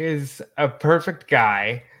 Fish is a perfect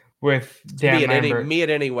guy with Dan Lambert. Me at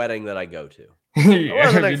any wedding that I go to. I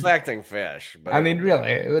wasn't expecting Fish. But I mean,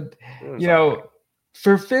 really, it would,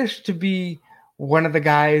 for Fish to be one of the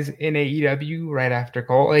guys in AEW right after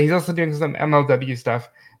Cole, he's also doing some MLW stuff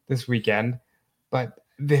this weekend, but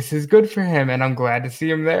this is good for him, and I'm glad to see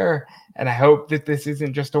him there. And I hope that this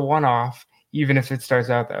isn't just a one-off, even if it starts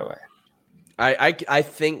out that way. I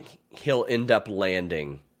think he'll end up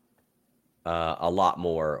landing a lot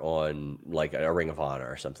more on like a Ring of Honor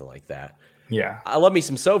or something like that. Yeah. I love me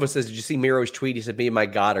some Sova says, did you see Miro's tweet? He said, me and my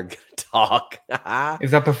God are going to talk.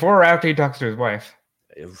 Is that before or after he talks to his wife?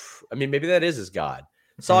 I mean, maybe that is his God.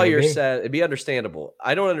 Sawyer said, it'd be understandable.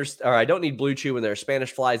 I don't understand, or I don't need Blue Chew when there are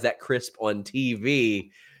Spanish flies that crisp on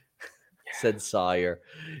TV, said Sawyer.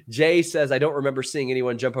 Jay says, I don't remember seeing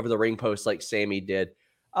anyone jump over the ring post like Sammy did.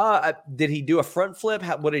 Did he do a front flip?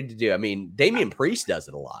 What did he do? I mean, Damian Priest does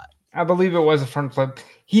it a lot. I believe it was a front flip.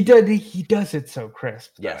 He does it so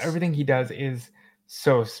crisp. Yes. Everything he does is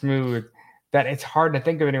so smooth that it's hard to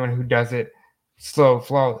think of anyone who does it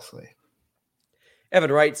flawlessly. Evan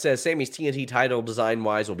Wright says Sammy's TNT title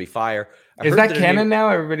design-wise will be fire. Is that canon now?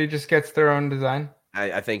 Everybody just gets their own design?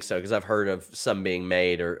 I think so, because I've heard of some being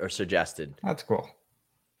made or suggested. That's cool.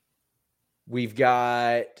 We've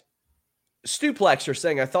got Stuplexer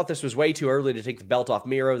saying, I thought this was way too early to take the belt off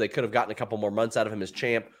Miro. They could have gotten a couple more months out of him as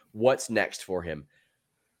champ. What's next for him?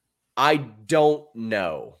 I don't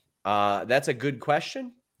know. That's a good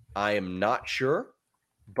question. I am not sure,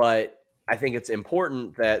 but I think it's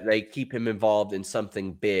important that they keep him involved in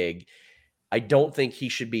something big. I don't think he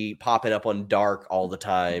should be popping up on Dark all the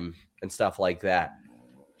time and stuff like that.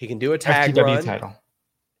 He can do a tag FTW run. title.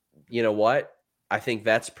 You know what? I think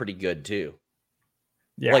that's pretty good too.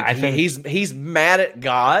 Yeah, like I think he's mad at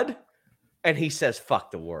God and he says,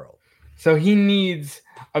 fuck the world. So he needs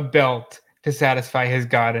a belt to satisfy his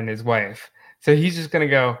God and his wife. So he's just going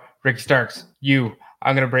to go, Rick Starks,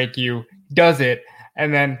 I'm going to break you, does it,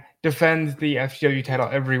 and then defends the FTW title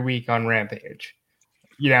every week on Rampage.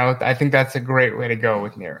 I think that's a great way to go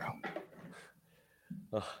with Miro.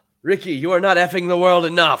 Ricky, you are not effing the world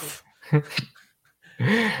enough. He's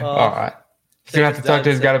going to have to talk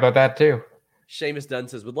to his God about that too. Seamus Dunn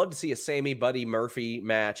says, would love to see a Sammy Buddy Murphy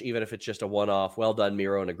match, even if it's just a one-off. Well done,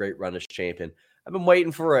 Miro, and a great run as champion. I've been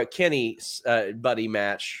waiting for a Kenny Buddy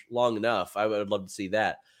match long enough. I would love to see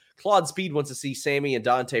that. Claude Speed wants to see Sammy and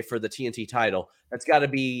Dante for the TNT title. That's got to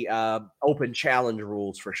be open challenge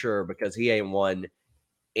rules for sure, because he ain't won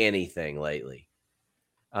anything lately.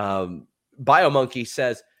 Biomonkey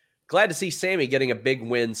says, glad to see Sammy getting a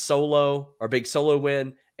big solo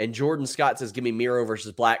win. And Jordan Scott says, give me Miro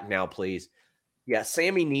versus Black now, please. Yeah,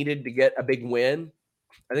 Sammy needed to get a big win.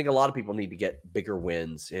 I think a lot of people need to get bigger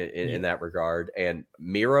wins in that regard. And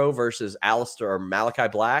Miro versus Alistair or Malachi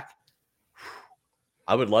Black,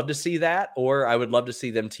 I would love to see that, or I would love to see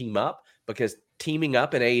them team up, because teaming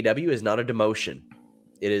up in AEW is not a demotion.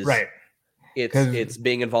 It is right. It's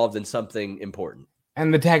being involved in something important.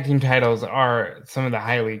 And the tag team titles are some of the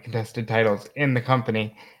highly contested titles in the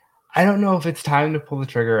company. I don't know if it's time to pull the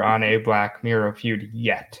trigger on a Black Miro feud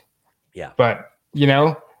yet. Yeah. But,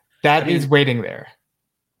 that is waiting there.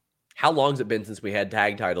 How long has it been since we had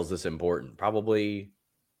tag titles this important? Probably,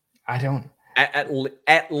 I don't.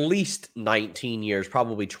 At least 19 years,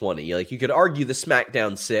 probably 20. Like, you could argue the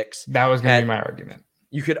SmackDown 6. That was going to be my argument.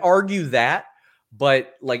 You could argue that,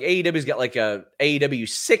 but like AEW's got like a AEW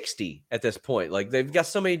 60 at this point. Like, they've got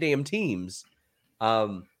so many damn teams.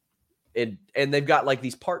 And they've got like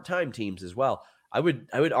these part-time teams as well. I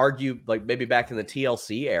would argue like maybe back in the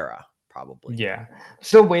TLC era, probably. Yeah.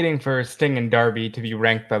 Still waiting for Sting and Darby to be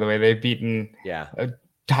ranked, by the way. They've beaten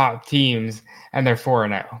top teams, and they're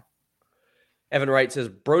 4-0. Evan Wright says,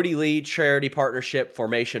 Brody Lee charity partnership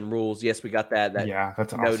formation rules. Yes, we got that.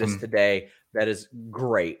 That's notice awesome. today. That is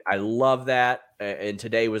great. I love that. And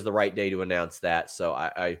today was the right day to announce that. So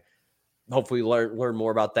I hopefully learn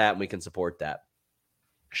more about that and we can support that.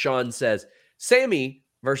 Sean says, Sammy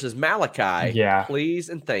versus Malachi. Yeah. Please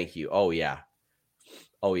and thank you. Oh, yeah.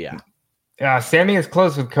 Yeah, Sammy is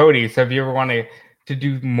close with Cody. So if you ever want to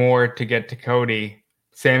do more to get to Cody,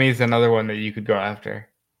 Sammy's another one that you could go after.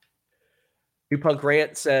 New Punk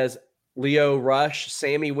Rant says, Leo Rush,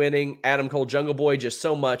 Sammy winning, Adam Cole, Jungle Boy, just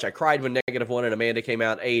so much. I cried when -1 and Amanda came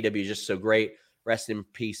out. AEW is just so great. Rest in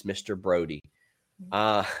peace, Mr. Brody.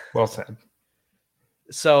 Well said.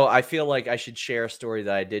 So I feel like I should share a story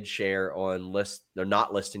that I did share on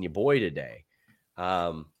Not Listing Your Boy today.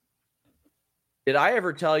 Did I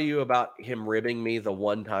ever tell you about him ribbing me the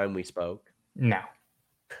one time we spoke? No.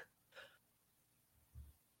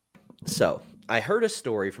 So I heard a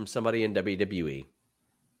story from somebody in WWE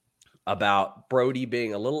about Brody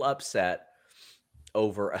being a little upset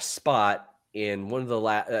over a spot in one of the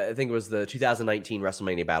I think it was the 2019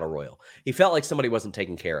 WrestleMania Battle Royal. He felt like somebody wasn't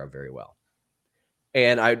taken care of very well.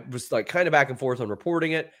 And I was like kind of back and forth on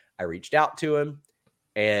reporting it. I reached out to him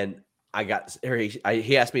and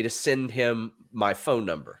he asked me to send him my phone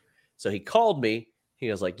number. So he called me. He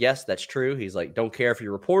was like, yes, that's true. He's like, don't care if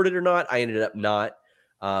you report it or not. I ended up not.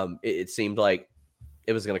 It seemed like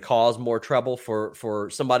it was going to cause more trouble for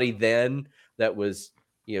somebody then that was,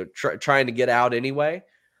 trying to get out anyway.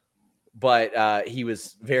 But he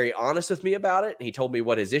was very honest with me about it. He told me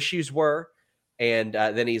what his issues were. And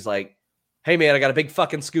then he's like, hey, man, I got a big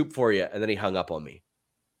fucking scoop for you. And then he hung up on me.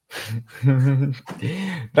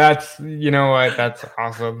 That's, that's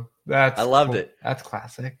awesome. I loved it. That's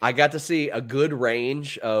classic. I got to see a good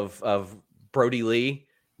range of Brody Lee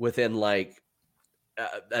within like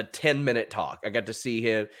a 10-minute talk. I got to see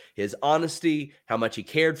his honesty, how much he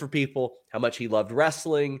cared for people, how much he loved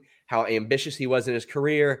wrestling, how ambitious he was in his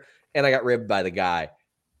career. And I got ribbed by the guy.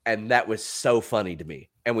 And that was so funny to me.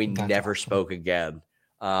 And we never spoke again.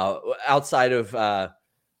 Outside of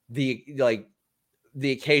the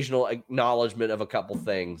occasional acknowledgement of a couple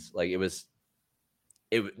things. Like it was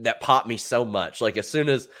that popped me so much. Like as soon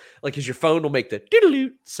as because your phone will make the doodle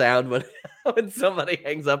sound when somebody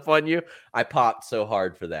hangs up on you, I popped so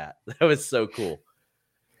hard for that. That was so cool.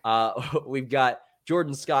 We've got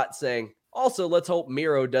Jordan Scott saying, also, let's hope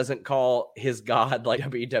Miro doesn't call his god like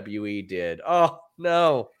WWE did. Oh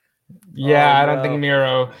no. Yeah, Oh, I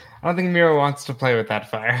don't think Miro wants to play with that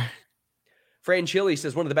fire. Fran Chili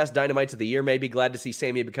says, one of the best Dynamites of the year, maybe. Glad to see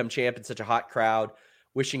Sammy become champ in such a hot crowd.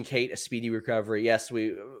 Wishing Kate a speedy recovery. Yes,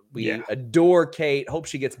 we adore Kate. Hope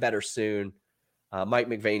she gets better soon. Mike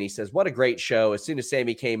McVaney says, what a great show. As soon as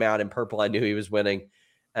Sammy came out in purple, I knew he was winning.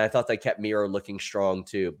 And I thought they kept Miro looking strong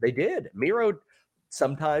too. They did. Miro,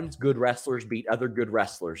 sometimes good wrestlers beat other good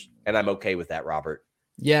wrestlers. And I'm okay with that, Robert.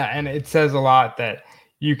 Yeah, and it says a lot that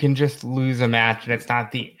you can just lose a match and it's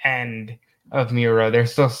not the end of Miro.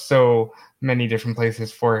 There's still so many different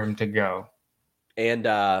places for him to go. And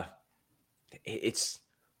it's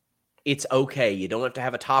okay. You don't have to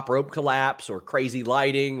have a top rope collapse or crazy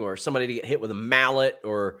lighting or somebody to get hit with a mallet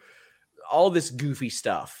or all this goofy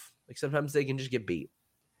stuff. Like sometimes they can just get beat.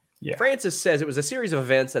 Yeah. Francis says it was a series of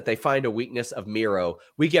events that they find a weakness of Miro.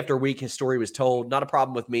 Week after week, his story was told. Not a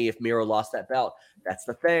problem with me if Miro lost that belt. That's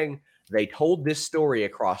the thing. They told this story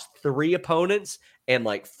across 3 opponents and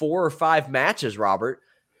like 4 or 5 matches, Robert.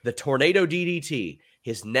 The tornado DDT,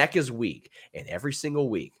 his neck is weak. And every single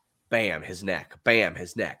week, bam, his neck, bam,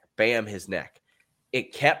 his neck, bam, his neck.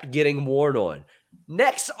 It kept getting worn on.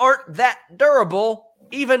 Necks aren't that durable,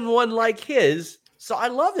 even one like his. So I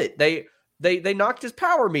love it. They knocked his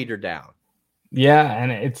power meter down. Yeah,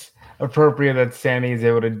 and it's appropriate that Sammy is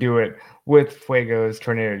able to do it with Fuego's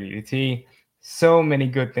tornado DDT. So many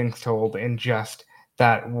good things told in just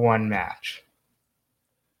that one match.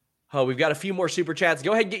 Oh, we've got a few more super chats.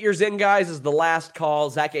 Go ahead and get yours in, guys. This is the last call.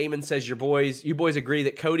 Zach Amon says you boys agree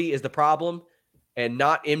that Cody is the problem and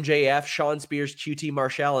not MJF, Sean Spears, QT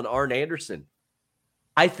Marshall, and Arn Anderson.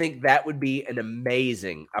 I think that would be an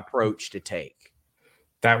amazing approach to take.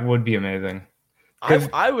 That would be amazing.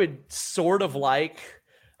 I would sort of like,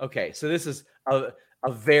 okay, so this is a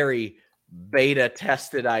very beta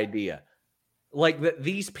tested idea. Like that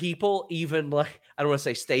these people even like, I don't want to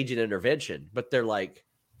say stage an intervention, but they're like,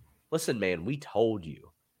 listen, man, we told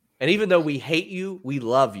you. And even though we hate you, we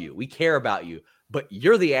love you. We care about you. But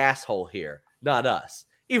you're the asshole here, not us.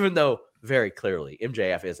 Even though very clearly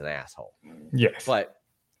MJF is an asshole. Yes. But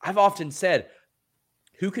I've often said,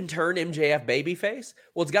 who can turn MJF babyface?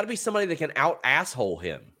 Well, it's got to be somebody that can out-asshole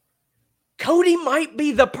him. Cody might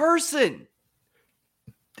be the person.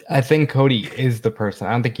 I think Cody is the person.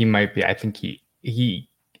 I don't think he might be. I think he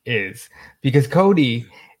is. Because Cody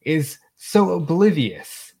is so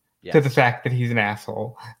oblivious to the fact that he's an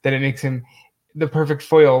asshole that it makes him the perfect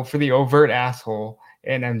foil for the overt asshole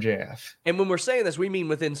in MJF. And when we're saying this, we mean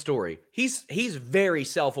within story. He's very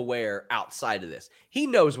self-aware outside of this. He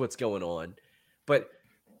knows what's going on. But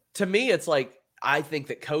to me, it's like, I think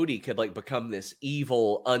that Cody could like become this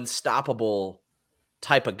evil, unstoppable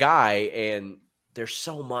type of guy. And there's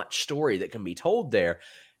so much story that can be told there.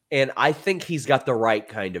 And I think he's got the right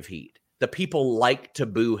kind of heat. The people like to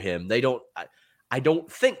boo him. I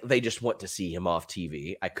don't think they just want to see him off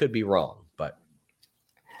TV. I could be wrong, but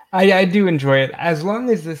I do enjoy it. As long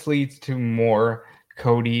as this leads to more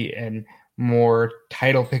Cody and more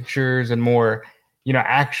title pictures and more,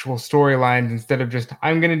 actual storylines instead of just,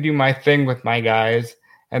 I'm going to do my thing with my guys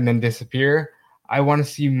and then disappear. I want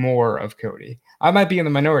to see more of Cody. I might be in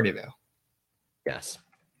the minority though. Yes.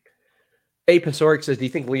 A. Pasoric says, do you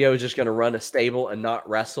think Leo is just going to run a stable and not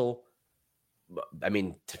wrestle? I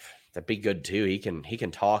mean, that'd be good too. He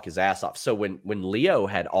can talk his ass off. So when Leo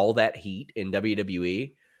had all that heat in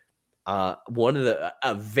WWE,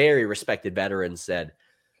 a very respected veteran said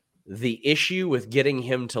the issue with getting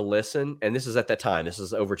him to listen, and this is at that time, this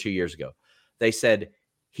is over 2 years ago. They said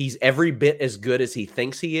he's every bit as good as he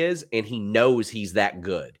thinks he is, and he knows he's that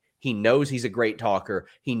good. He knows he's a great talker.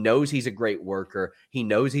 He knows he's a great worker. He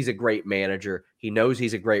knows he's a great manager. He knows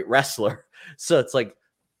he's a great wrestler. So it's like,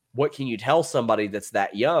 what can you tell somebody that's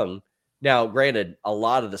that young? Now, granted, a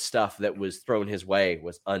lot of the stuff that was thrown his way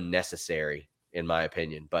was unnecessary, in my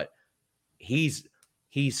opinion, but he's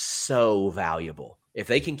so valuable. If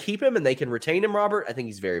they can keep him and they can retain him, Robert, I think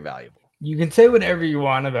he's very valuable. You can say whatever you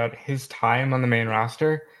want about his time on the main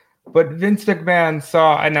roster, but Vince McMahon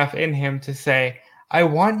saw enough in him to say, I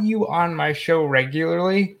want you on my show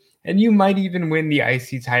regularly, and you might even win the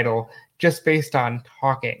IC title just based on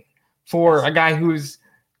talking. For a guy who's,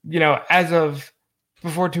 as of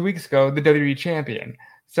before 2 weeks ago, the WWE champion.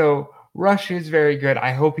 So Rush is very good.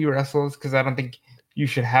 I hope he wrestles because I don't think you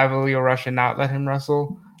should have a Leo Rush and not let him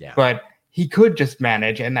wrestle. Yeah. But he could just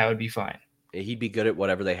manage, and that would be fine. He'd be good at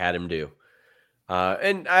whatever they had him do.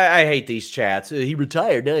 And I hate these chats. He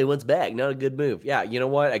retired. Now he wants back. Not a good move. Yeah, you know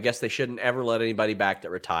what? I guess they shouldn't ever let anybody back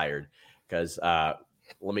that retired. Because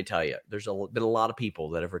let me tell you, there's been a lot of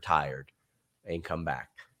people that have retired and come back.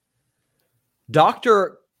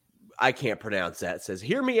 Dr. I can't pronounce that. Says,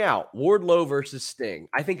 hear me out. Wardlow versus Sting.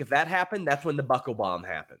 I think if that happened, that's when the buckle bomb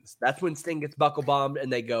happens. That's when Sting gets buckle bombed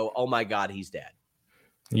and they go, oh my God, he's dead.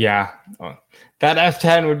 Yeah. Oh, that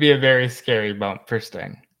F10 would be a very scary bump for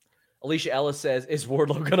Sting. Alicia Ellis says, is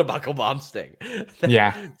Wardlow going to buckle bomb Sting?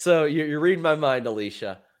 Yeah. So you're reading my mind,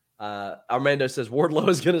 Alicia. Armando says, Wardlow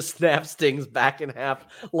is going to snap Sting's back in half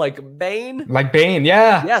like Bane. Like Bane,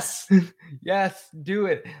 yeah. Yes. Yes, do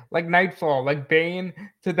it. Like Nightfall, like Bane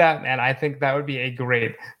to Batman. I think that would be a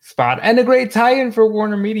great spot and a great tie-in for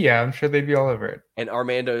Warner Media. I'm sure they'd be all over it. And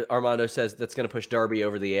Armando says that's going to push Darby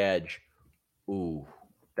over the edge. Ooh,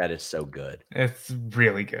 that is so good. It's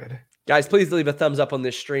really good. Guys, please leave a thumbs up on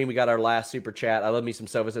this stream. We got our last super chat. I love me some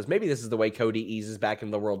Sova says, maybe this is the way Cody eases back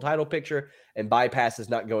into the world title picture and bypasses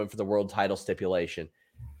not going for the world title stipulation.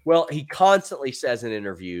 Well, he constantly says in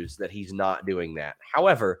interviews that he's not doing that.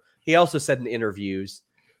 However, he also said in interviews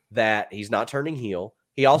that he's not turning heel.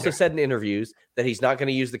 He also said in interviews that he's not going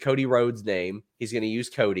to use the Cody Rhodes name. He's going to use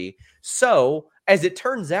Cody. So, as it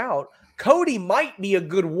turns out, Cody might be a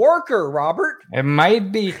good worker, Robert. It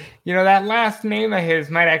might be. You know, that last name of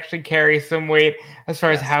his might actually carry some weight as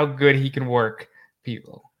far as how good he can work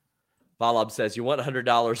people. Valab says, you want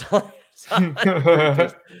 $100 on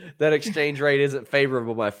that exchange rate isn't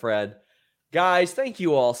favorable, my friend. Guys, thank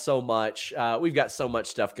you all so much. We've got so much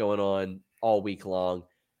stuff going on all week long.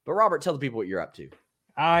 But Robert, tell the people what you're up to.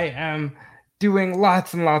 I am doing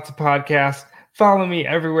lots and lots of podcasts. Follow me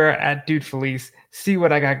everywhere at Dude Felice. See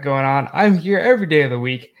what I got going on. I'm here every day of the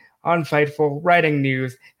week on Fightful, writing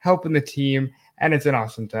news, helping the team, and it's an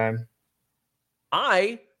awesome time.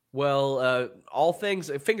 All things,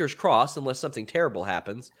 fingers crossed, unless something terrible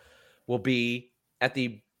happens, will be at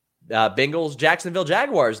the Bengals Jacksonville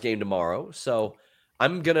Jaguars game tomorrow. So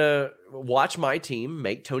I'm going to watch my team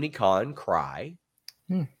make Tony Khan cry.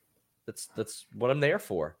 That's what I'm there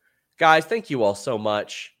for. Guys, thank you all so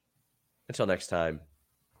much. Until next time,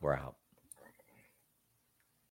 we're out.